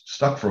just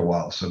stuck for a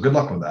while. So good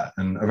luck with that.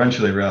 And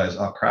eventually I realized,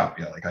 oh crap,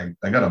 yeah, like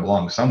I got to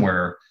belong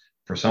somewhere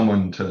for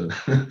someone to,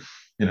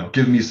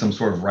 give me some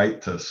sort of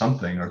right to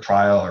something or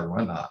trial or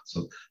whatnot.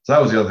 So that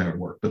was the other thing that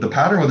worked. But the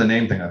pattern with the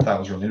name thing I thought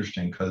was really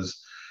interesting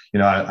because,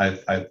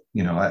 I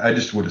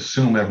just would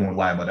assume everyone would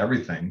lie about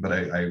everything. But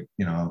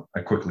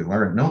I quickly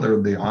learned, no,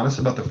 they're honest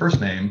about the first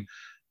name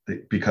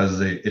because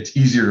it's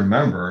easier to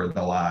remember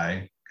the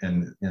lie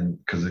and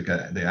because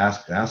they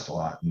asked a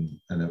lot.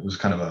 And it was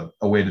kind of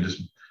a way to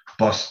just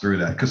bust through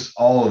that because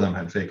all of them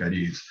had fake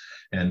IDs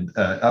and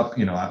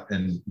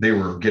and they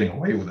were getting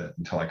away with it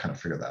until I kind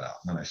of figured that out.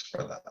 And then I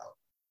spread that out.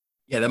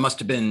 Yeah, that must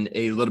have been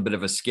a little bit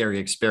of a scary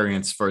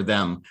experience for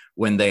them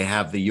when they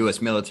have the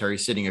US military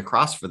sitting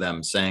across for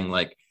them saying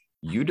like,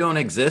 you don't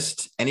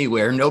exist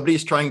anywhere.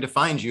 Nobody's trying to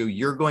find you.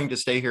 You're going to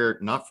stay here,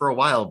 not for a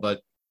while,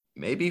 but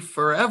maybe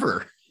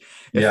forever.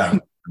 Yeah.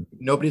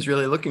 Nobody's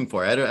really looking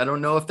for it. I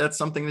don't know if that's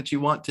something that you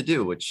want to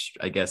do, which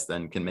I guess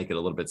then can make it a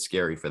little bit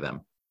scary for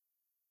them.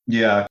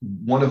 Yeah,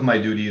 one of my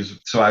duties.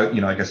 So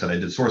like I said, I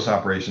did source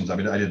operations. I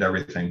mean, I did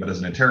everything, but as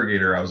an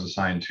interrogator, I was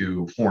assigned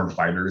to foreign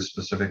fighters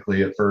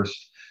specifically at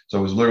first. So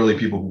it was literally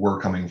people who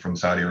were coming from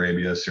Saudi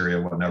Arabia, Syria,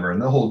 whatever.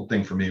 And the whole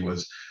thing for me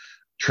was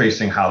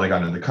tracing how they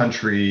got into the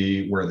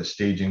country, where the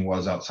staging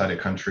was outside of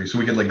country. So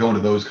we could like go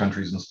into those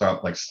countries and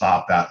stop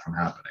that from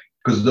happening.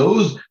 Because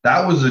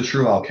that was the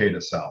true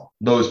Al-Qaeda cell,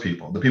 those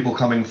people, the people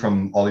coming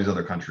from all these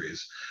other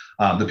countries.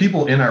 The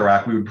people in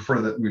Iraq, we would prefer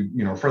that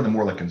refer them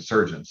more like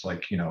insurgents,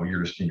 like,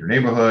 you're just in your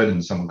neighborhood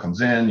and someone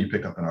comes in, you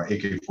pick up an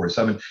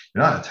AK-47,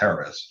 you're not a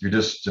terrorist, you're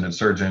just an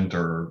insurgent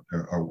or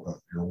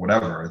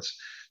whatever.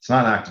 It's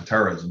not an act of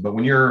terrorism. But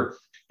when you're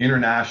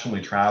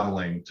internationally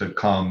traveling to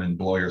come and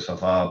blow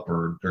yourself up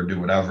or do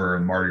whatever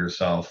and martyr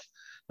yourself,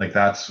 like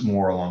that's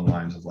more along the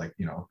lines of like,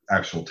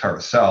 actual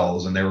terrorist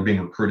cells, and they were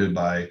being recruited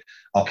by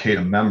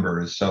Al-Qaeda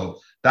members. So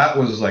that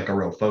was like a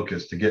real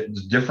focus to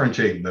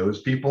differentiate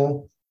those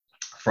people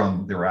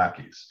from the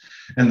Iraqis.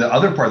 And the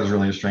other part that's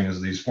really interesting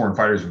is these foreign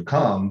fighters would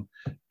come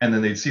and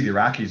then they'd see the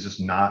Iraqis just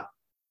not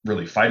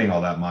really fighting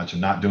all that much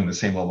and not doing the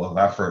same level of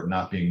effort,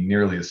 not being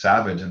nearly as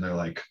savage. And they're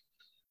like,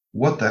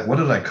 what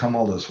did I come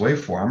all this way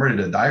for? I'm ready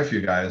to die for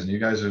you guys. And you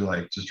guys are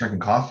like just drinking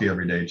coffee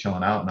every day,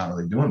 chilling out, not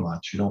really doing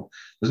much.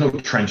 There's no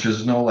trenches,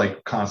 there's no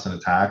like constant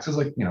attacks. There's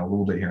like, a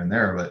little bit here and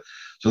there, but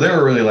so they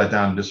were really let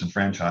down and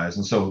disenfranchised.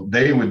 And so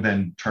they would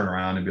then turn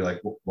around and be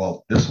like,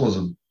 well, this was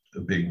a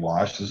big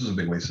wash. This is a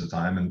big waste of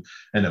time, and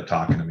end up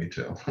talking to me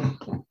too.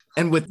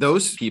 And with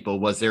those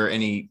people, was there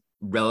any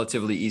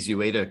relatively easy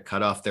way to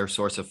cut off their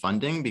source of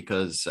funding?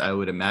 Because I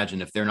would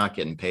imagine if they're not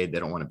getting paid, they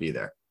don't want to be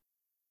there.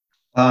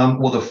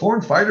 Well, the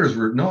foreign fighters they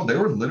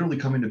were literally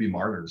coming to be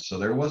martyrs. So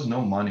there was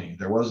no money.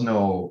 There was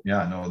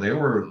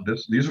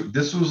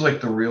this was like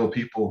the real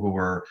people who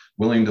were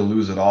willing to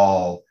lose it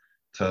all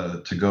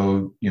to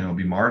go,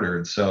 be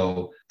martyred.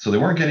 So they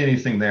weren't getting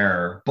anything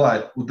there,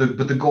 but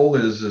the goal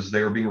is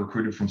they were being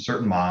recruited from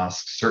certain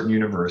mosques, certain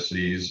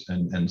universities,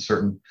 and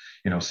certain,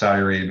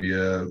 Saudi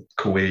Arabia,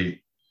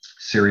 Kuwait,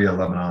 Syria,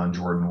 Lebanon,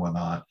 Jordan,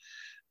 whatnot.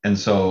 And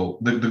so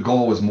the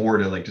goal was more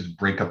to like just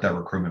break up that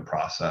recruitment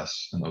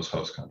process in those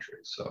host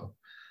countries. So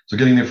So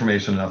getting the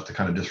information enough to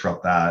kind of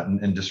disrupt that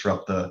and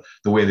disrupt the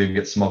way they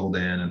get smuggled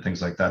in and things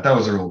like that. That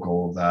was the real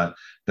goal of that.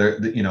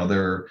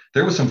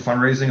 There was some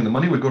fundraising, and the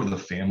money would go to the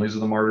families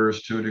of the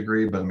martyrs to a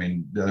degree, but I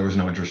mean, there was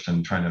no interest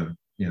in trying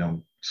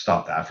to,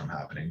 stop that from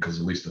happening, because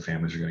at least the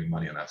families are getting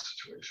money in that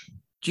situation.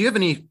 Do you have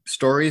any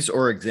stories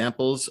or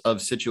examples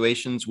of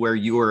situations where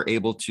you were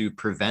able to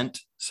prevent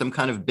some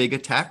kind of big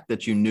attack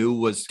that you knew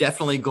was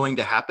definitely going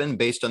to happen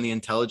based on the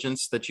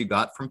intelligence that you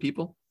got from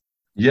people?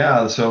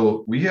 Yeah,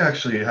 so we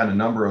actually had a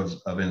number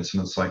of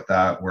incidents like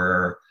that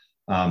where,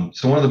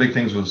 so one of the big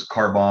things was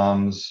car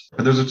bombs,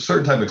 but there's a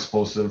certain type of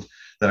explosive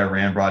that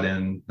Iran brought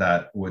in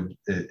that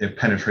it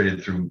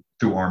penetrated through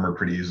armor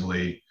pretty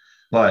easily.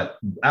 But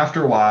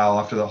after a while,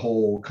 after the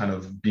whole kind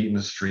of beating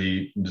the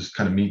street and just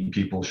kind of meeting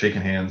people,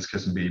 shaking hands,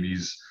 kissing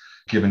babies,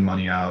 giving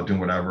money out, doing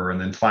whatever,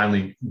 and then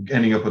finally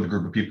ending up with a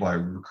group of people I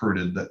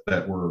recruited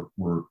that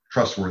were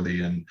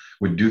trustworthy and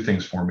would do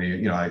things for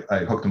me. I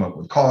hooked them up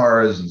with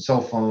cars and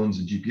cell phones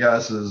and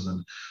GPSs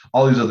and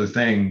all these other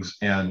things,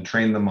 and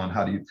trained them on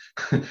how to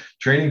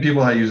training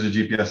people how to use a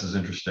GPS is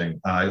interesting.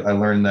 I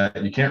learned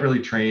that you can't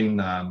really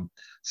train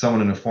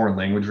someone in a foreign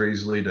language very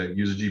easily to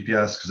use a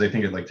GPS, because they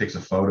think it takes a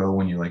photo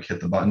when you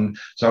hit the button.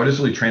 So I would just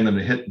really train them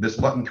to hit this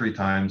button 3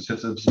 times,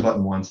 hit this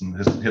button once, and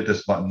hit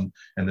this button,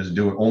 and just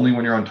do it only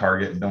when you're on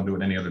target and don't do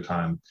it any other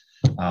time.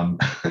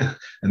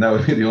 And that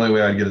would be the only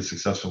way I'd get a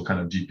successful kind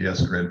of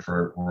GPS grid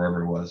for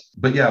wherever it was.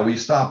 But yeah, we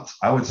stopped,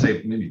 I would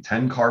say, maybe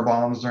 10 car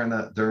bombs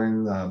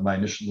during my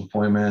initial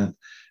deployment.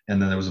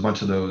 And then there was a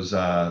bunch of those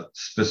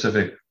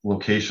specific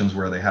locations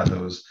where they had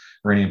those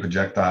Iranian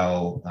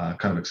projectile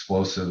kind of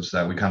explosives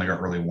that we kind of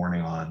got early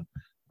warning on.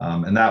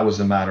 And that was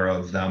a matter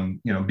of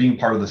them, being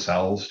part of the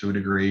cells to a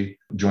degree,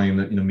 joining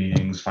the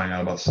meetings, finding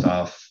out about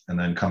stuff, and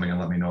then coming and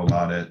let me know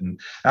about it. And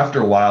after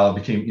a while, it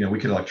became, we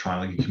could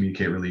electronically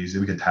communicate really easy.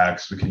 We could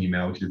text, we could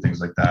email, we could do things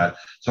like that.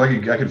 So I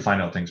could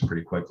find out things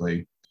pretty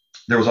quickly.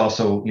 There was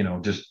also,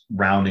 just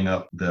rounding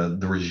up the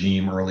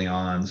regime early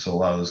on. So a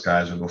lot of those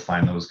guys would go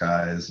find those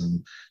guys,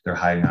 and they're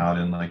hiding out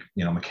in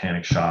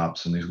mechanic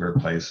shops and these weird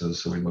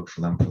places. So we looked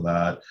for them for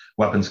that.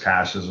 Weapons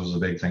caches was a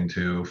big thing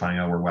too, finding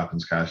out where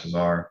weapons caches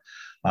are.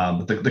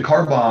 But the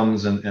car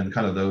bombs and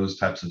kind of those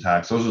types of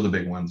attacks, those are the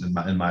big ones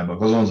in my book.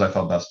 Those are the ones I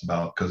felt best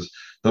about, because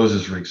those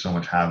just wreaked so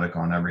much havoc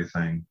on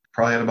everything.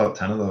 Probably had about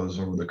 10 of those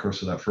over the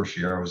course of that first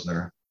year I was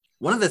there.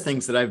 One of the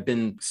things that I've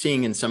been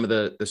seeing in some of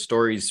the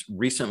stories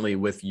recently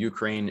with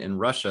Ukraine and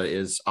Russia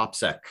is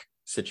OPSEC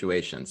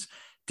situations.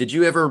 Did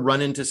you ever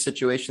run into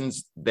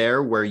situations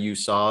there where you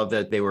saw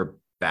that they were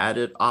bad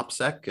at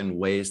OPSEC and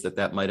ways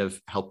that might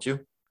have helped you?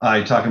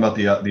 You talking about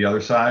the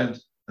other side?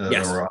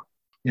 Yes.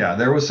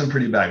 There was some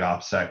pretty bad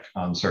OPSEC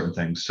on certain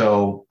things.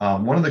 So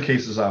one of the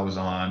cases I was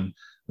on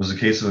was a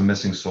case of a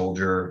missing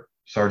soldier,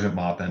 Sergeant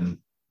Maupin,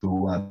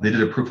 who they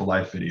did a proof of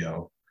life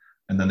video,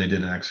 and then they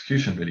did an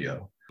execution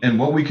video. And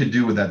what we could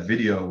do with that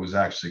video was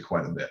actually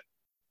quite a bit.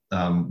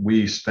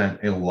 We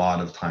spent a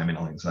lot of time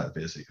analyzing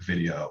that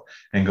video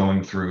and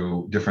going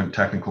through different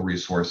technical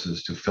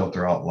resources to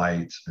filter out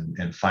lights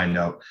and find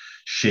out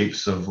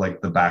shapes of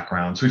the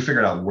background. So we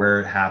figured out where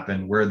it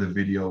happened, where the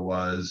video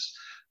was,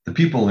 the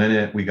people in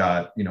it. We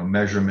got,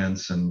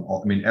 measurements and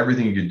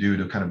everything you could do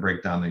to kind of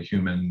break down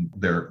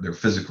their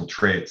physical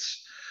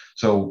traits.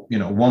 So,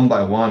 one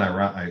by one,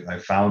 I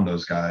found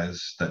those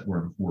guys that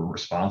were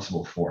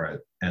responsible for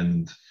it.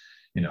 And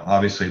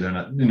obviously they're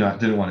not,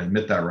 didn't want to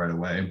admit that right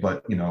away,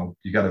 but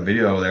you got a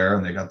video there,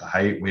 and they got the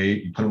height,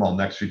 weight, you put them all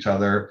next to each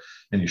other,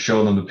 and you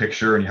show them the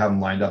picture, and you have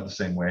them lined up the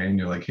same way, and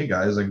you're like, hey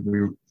guys,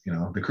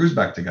 the crew's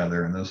back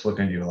together, and they're just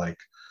looking at you like,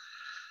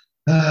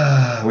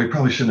 we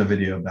probably shouldn't have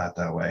videoed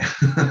that way.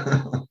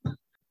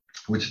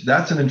 Which,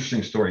 that's an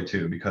interesting story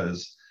too,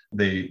 because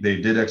they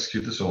did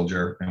execute the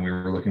soldier, and we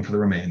were looking for the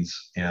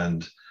remains,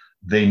 and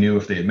they knew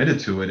if they admitted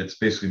to it, it's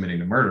basically admitting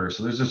to murder.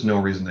 So there's just no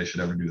reason they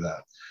should ever do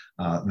that.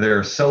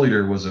 Their cell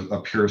leader was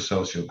a pure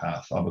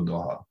sociopath, Abu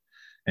Doha,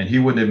 and he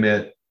wouldn't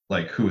admit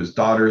who his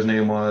daughter's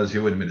name was. He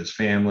wouldn't admit his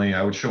family.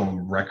 I would show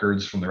him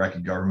records from the Iraqi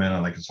government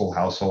on his whole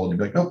household, and he'd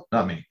be like, nope,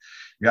 not me.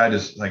 The guy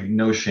just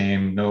no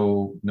shame,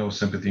 no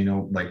sympathy,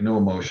 no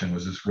emotion,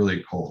 was just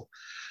really cold.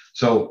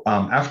 So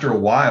after a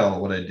while,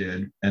 what I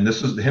did, and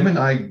this was him and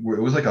I, it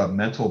was like a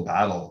mental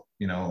battle,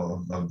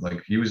 of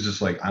he was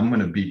just like, I'm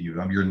going to beat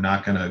you. You're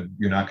not going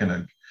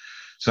to.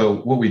 So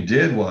what we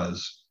did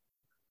was,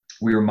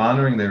 we were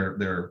monitoring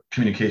their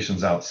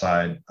communications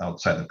outside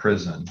the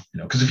prison,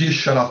 because if you just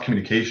shut off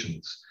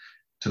communications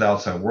to the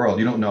outside world,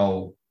 you don't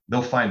know,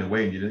 they'll find a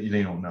way, and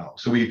you don't know.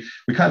 So we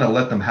kind of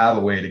let them have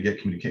a way to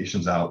get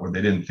communications out where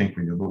they didn't think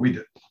we knew, but we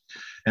did.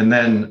 And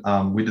then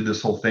we did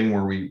this whole thing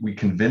where we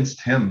convinced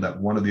him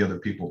that one of the other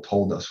people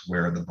told us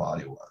where the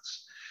body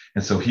was.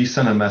 And so he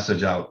sent a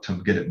message out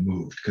to get it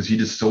moved, because he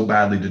just so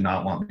badly did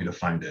not want me to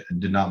find it and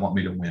did not want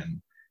me to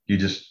win.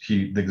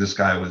 This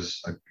guy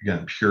was,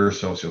 again, pure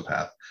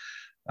sociopath.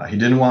 He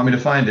didn't want me to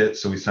find it,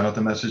 so we sent out the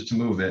message to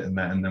move it, and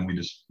then we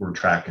just were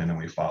tracking, and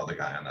we followed the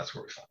guy, and that's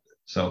where we found it.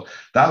 So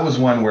that was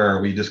one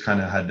where we just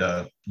kind of had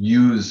to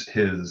use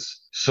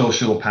his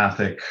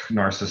sociopathic,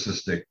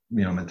 narcissistic,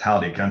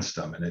 mentality against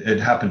him, and it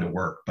happened to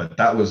work. But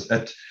that was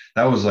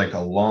like a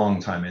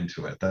long time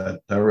into it.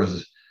 That there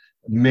was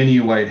many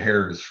white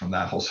hairs from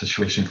that whole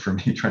situation for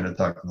me trying to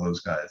talk to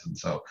those guys. And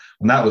so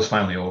when that was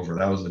finally over,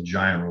 that was a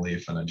giant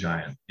relief and a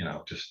giant,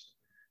 just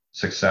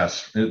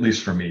success, at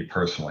least for me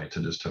personally, to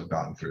just have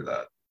gotten through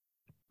that.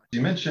 You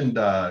mentioned,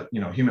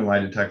 human lie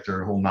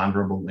detector, whole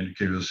nonverbal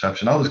indicator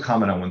deception. I'll just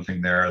comment on one thing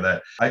there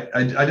that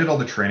I did all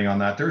the training on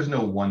that. There's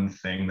no one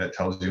thing that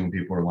tells you when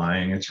people are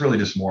lying. It's really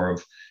just more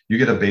of you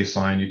get a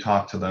baseline, you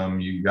talk to them,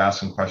 you ask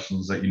them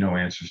questions that you know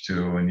answers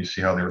to, and you see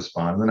how they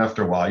respond. And then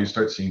after a while, you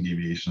start seeing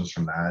deviations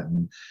from that,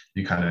 and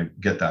you kind of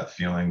get that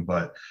feeling.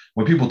 But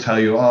when people tell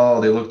you, oh,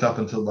 they looked up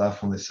and to the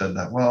left when they said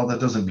that, well, that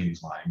doesn't mean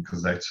he's lying,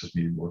 because that's just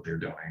maybe what they're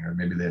doing, or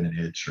maybe they had an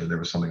itch, or there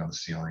was something on the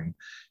ceiling.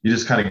 You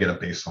just kind of get a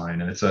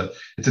baseline, and it's a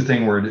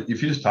thing where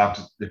if you just talk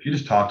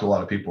to a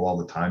lot of people all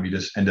the time, you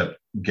just end up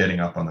getting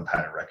up on the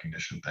pattern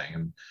recognition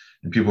thing,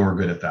 and people are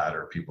good at that,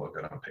 or people are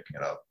good on picking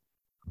it up.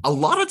 A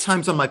lot of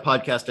times on my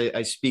podcast,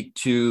 I speak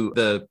to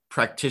the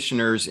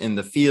practitioners in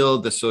the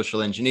field, the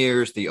social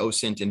engineers, the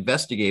OSINT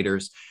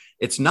investigators.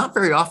 It's not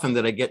very often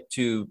that I get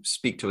to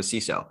speak to a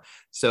CISO.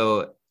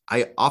 So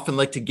I often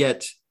like to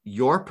get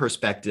your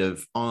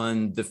perspective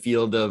on the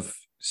field of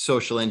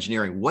social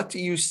engineering. What do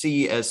you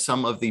see as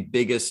some of the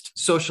biggest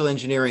social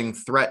engineering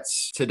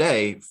threats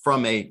today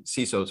from a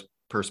CISO's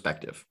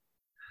perspective?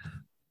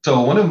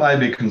 So one of my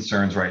big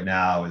concerns right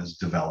now is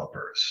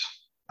developers.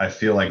 I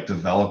feel like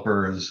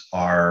developers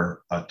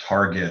are a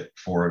target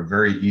for a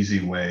very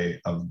easy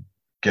way of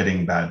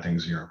getting bad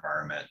things in your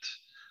environment.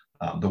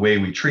 The way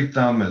we treat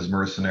them as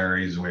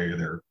mercenaries, the way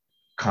they're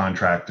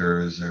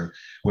contractors,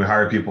 we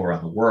hire people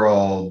around the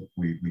world,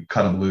 we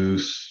cut them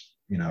loose.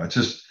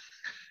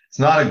 It's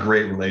not a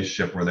great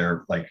relationship where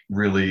they're like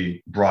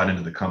really brought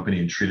into the company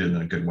and treated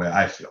in a good way,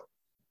 I feel.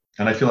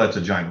 And I feel that's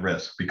a giant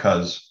risk,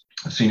 because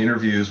I've seen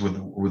interviews with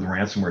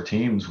ransomware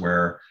teams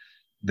where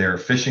their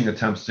phishing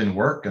attempts didn't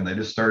work, and they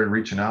just started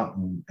reaching out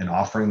and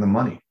offering them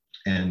money.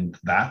 And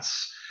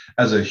that's,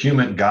 as a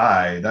human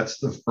guy, that's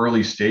the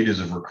early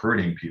stages of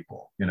recruiting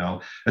people. They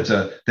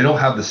don't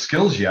have the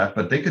skills yet,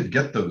 but they could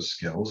get those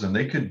skills, and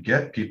they could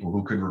get people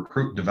who could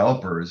recruit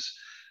developers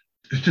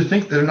to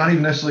think they're not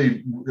even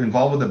necessarily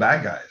involved with the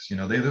bad guys.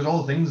 There's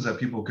all the things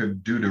that people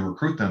could do to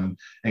recruit them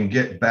and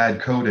get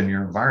bad code in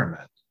your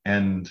environment.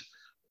 And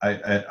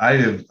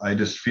I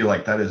just feel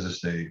like that is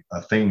just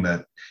a thing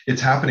that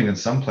it's happening in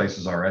some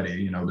places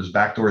already. There's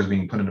backdoors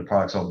being put into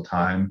products all the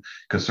time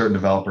because certain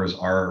developers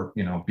are,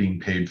 being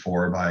paid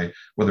for by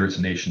whether it's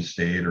a nation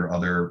state or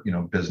other,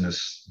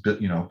 business,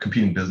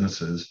 competing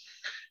businesses.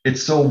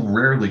 It's so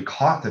rarely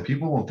caught that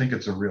people won't think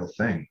it's a real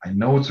thing. I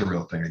know it's a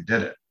real thing. I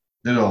did it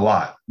a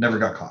lot, never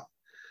got caught.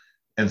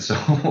 And so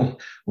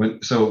when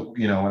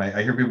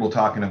I hear people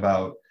talking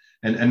about,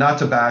 and not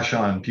to bash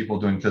on people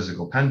doing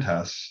physical pen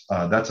tests,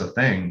 that's a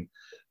thing,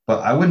 but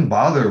I wouldn't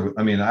bother.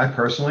 I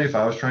personally, if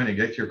I was trying to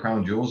get to your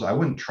crown jewels, I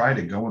wouldn't try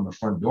to go in the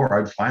front door.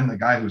 I'd find the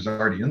guy who's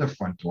already in the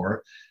front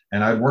door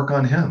and I'd work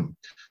on him.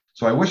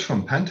 So I wish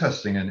from pen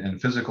testing and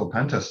physical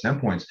pen test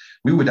standpoints,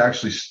 we would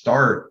actually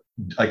start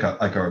like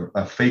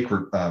a fake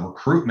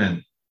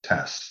recruitment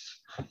test.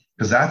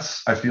 Because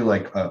that's, I feel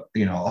like, a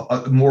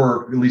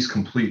more at least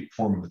complete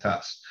form of a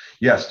test.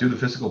 Yes, do the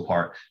physical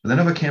part, but then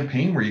have a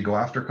campaign where you go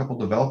after a couple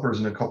of developers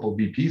and a couple of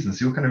VPs and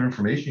see what kind of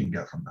information you can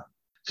get from them.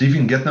 See if you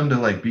can get them to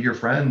like be your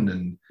friend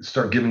and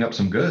start giving up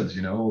some goods,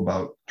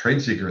 about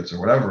trade secrets or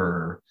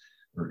whatever,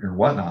 or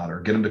whatnot,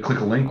 or get them to click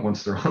a link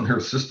once they're on their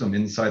system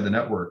inside the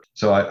network.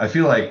 So I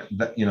feel like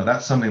that,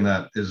 that's something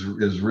that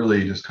is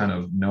really just kind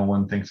of, no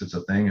one thinks it's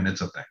a thing, and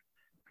it's a thing.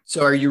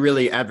 So are you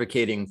really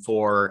advocating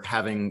for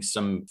having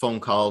some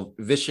phone call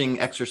vishing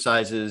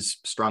exercises,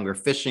 stronger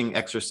phishing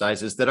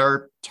exercises that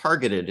are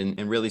targeted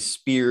and really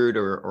speared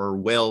or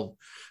whale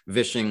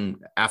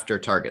vishing after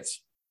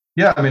targets?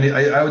 Yeah,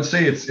 I would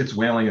say it's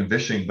whaling and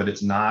vishing, but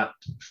it's not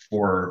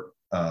for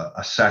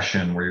a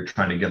session where you're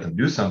trying to get them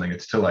to do something.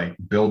 It's to like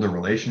build a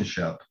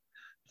relationship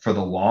for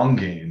the long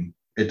game.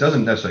 It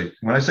doesn't necessarily,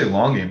 when I say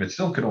long game, it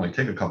still could only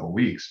take a couple of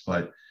weeks,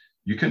 but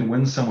you can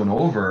win someone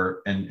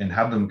over and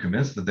have them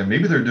convinced that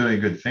maybe they're doing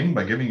a good thing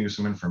by giving you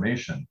some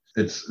information.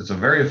 It's a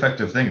very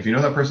effective thing. If you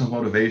know that person's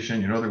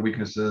motivation, you know their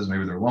weaknesses,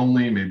 maybe they're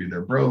lonely, maybe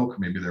they're broke,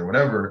 maybe they're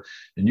whatever,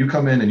 and you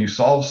come in and you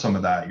solve some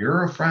of that,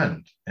 you're a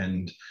friend.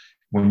 And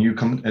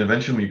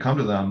eventually when you come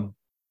to them,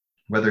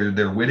 whether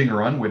they're witting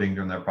or unwitting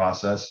during that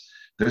process,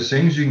 there's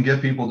things you can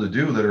get people to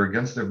do that are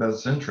against their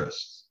best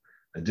interests.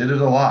 I did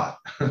it a lot.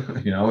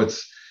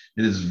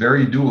 It is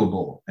very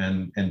doable,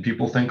 and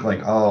people think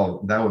like,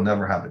 oh, that will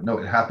never happen. No,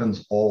 it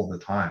happens all the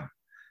time.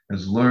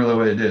 It's literally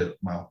what I did.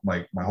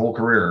 My whole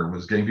career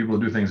was getting people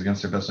to do things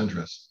against their best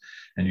interests.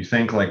 And you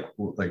think like,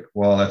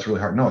 well, that's really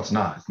hard. No, it's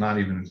not. It's not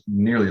even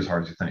nearly as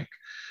hard as you think.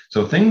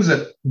 So things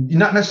that,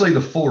 not necessarily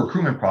the full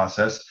recruitment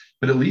process,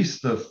 but at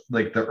least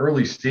the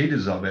early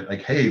stages of it,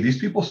 like, hey, these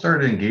people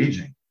started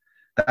engaging.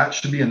 that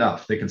should be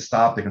enough. They can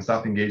stop the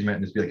engagement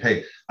and just be like,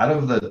 hey, out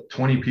of the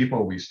 20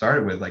 people we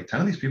started with, like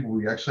 10 of these people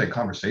we actually had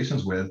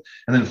conversations with.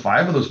 And then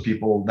 5 of those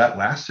people that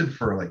lasted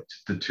for like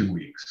the 2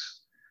 weeks.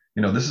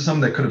 This is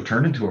something that could have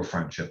turned into a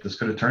friendship. This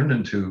could have turned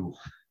into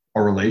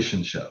a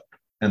relationship.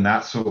 And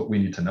that's what we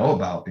need to know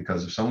about,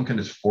 because if someone can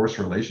just force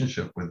a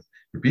relationship with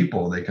your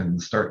people, they can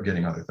start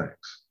getting other things.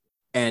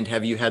 And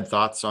have you had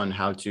thoughts on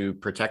how to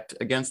protect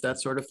against that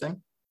sort of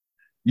thing?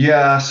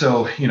 Yeah.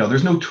 So,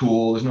 there's no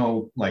tool, there's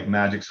no like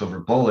magic silver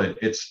bullet.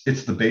 It's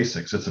the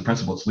basics. It's the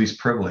principle. It's least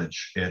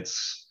privilege.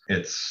 It's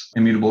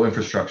immutable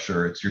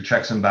infrastructure. It's your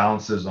checks and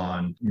balances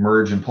on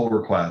merge and pull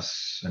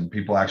requests and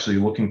people actually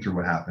looking through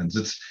what happens.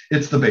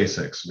 It's the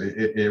basics.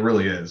 It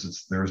really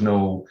is. There's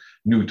no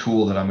new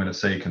tool that I'm going to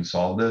say can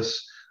solve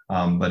this.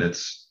 But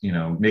it's,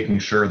 making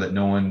sure that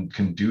no one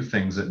can do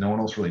things that no one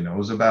else really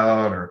knows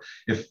about, or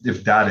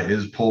if data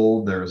is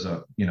pulled, there's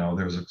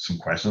some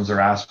questions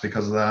are asked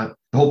because of that.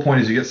 The whole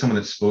point is you get someone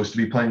that's supposed to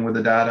be playing with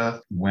the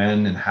data,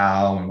 when and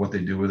how and what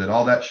they do with it.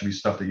 All that should be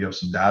stuff that you have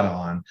some data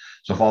on.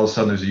 So if all of a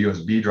sudden there's a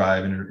USB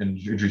drive in your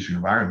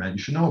environment,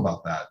 you should know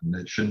about that, and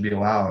it shouldn't be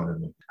allowed,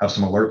 and have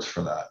some alerts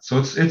for that. So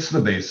it's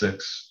the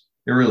basics.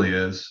 It really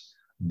is.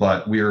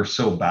 But we are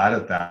so bad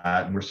at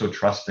that, and we're so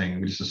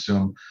trusting. We just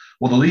assume,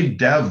 well, the lead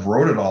dev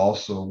wrote it all,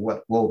 so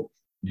what? Well,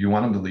 you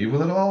want him to leave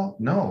with it all?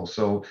 No.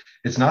 So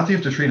it's not that you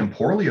have to treat him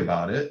poorly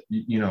about it.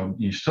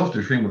 You still have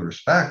to treat him with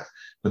respect,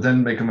 but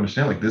then make him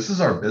understand, like, this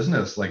is our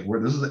business. Like,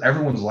 this is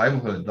everyone's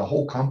livelihood. The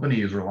whole company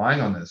is relying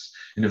on this.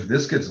 And if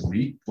this gets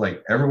leaked,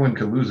 like, everyone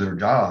could lose their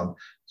job.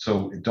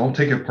 So don't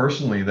take it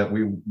personally that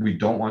we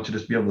don't want you to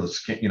just be able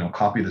to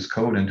copy this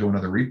code into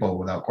another repo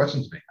without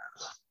questions being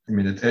asked. I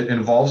mean, it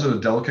involves a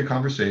delicate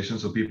conversation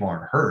so people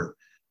aren't hurt,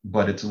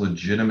 but it's a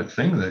legitimate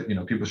thing that,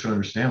 people should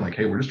understand, like,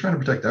 hey, we're just trying to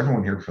protect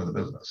everyone here for the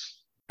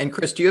business. And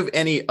Chris, do you have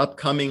any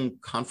upcoming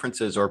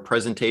conferences or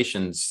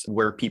presentations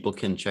where people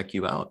can check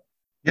you out?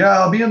 Yeah,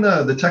 I'll be in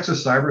the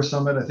Texas Cyber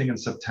Summit, I think in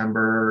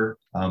September.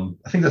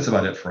 I think that's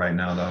about it for right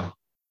now, though.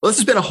 Well, this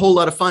has been a whole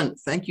lot of fun.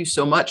 Thank you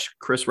so much,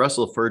 Chris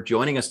Russell, for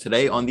joining us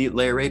today on the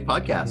Layer 8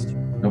 podcast.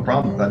 No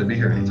problem. Glad to be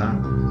here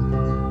anytime.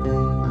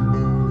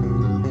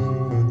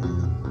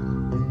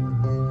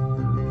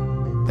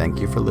 Thank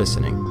you for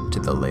listening to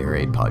the Layer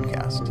 8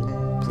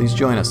 podcast. Please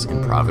join us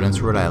in Providence,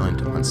 Rhode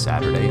Island on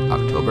Saturday,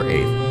 October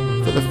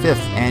 8th for the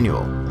 5th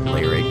annual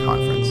Layer 8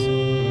 Conference.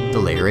 The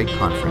Layer 8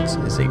 Conference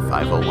is a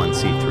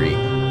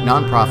 501c3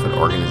 nonprofit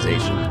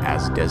organization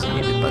as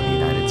designated by the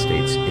United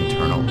States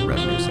Internal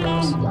Revenue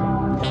Service.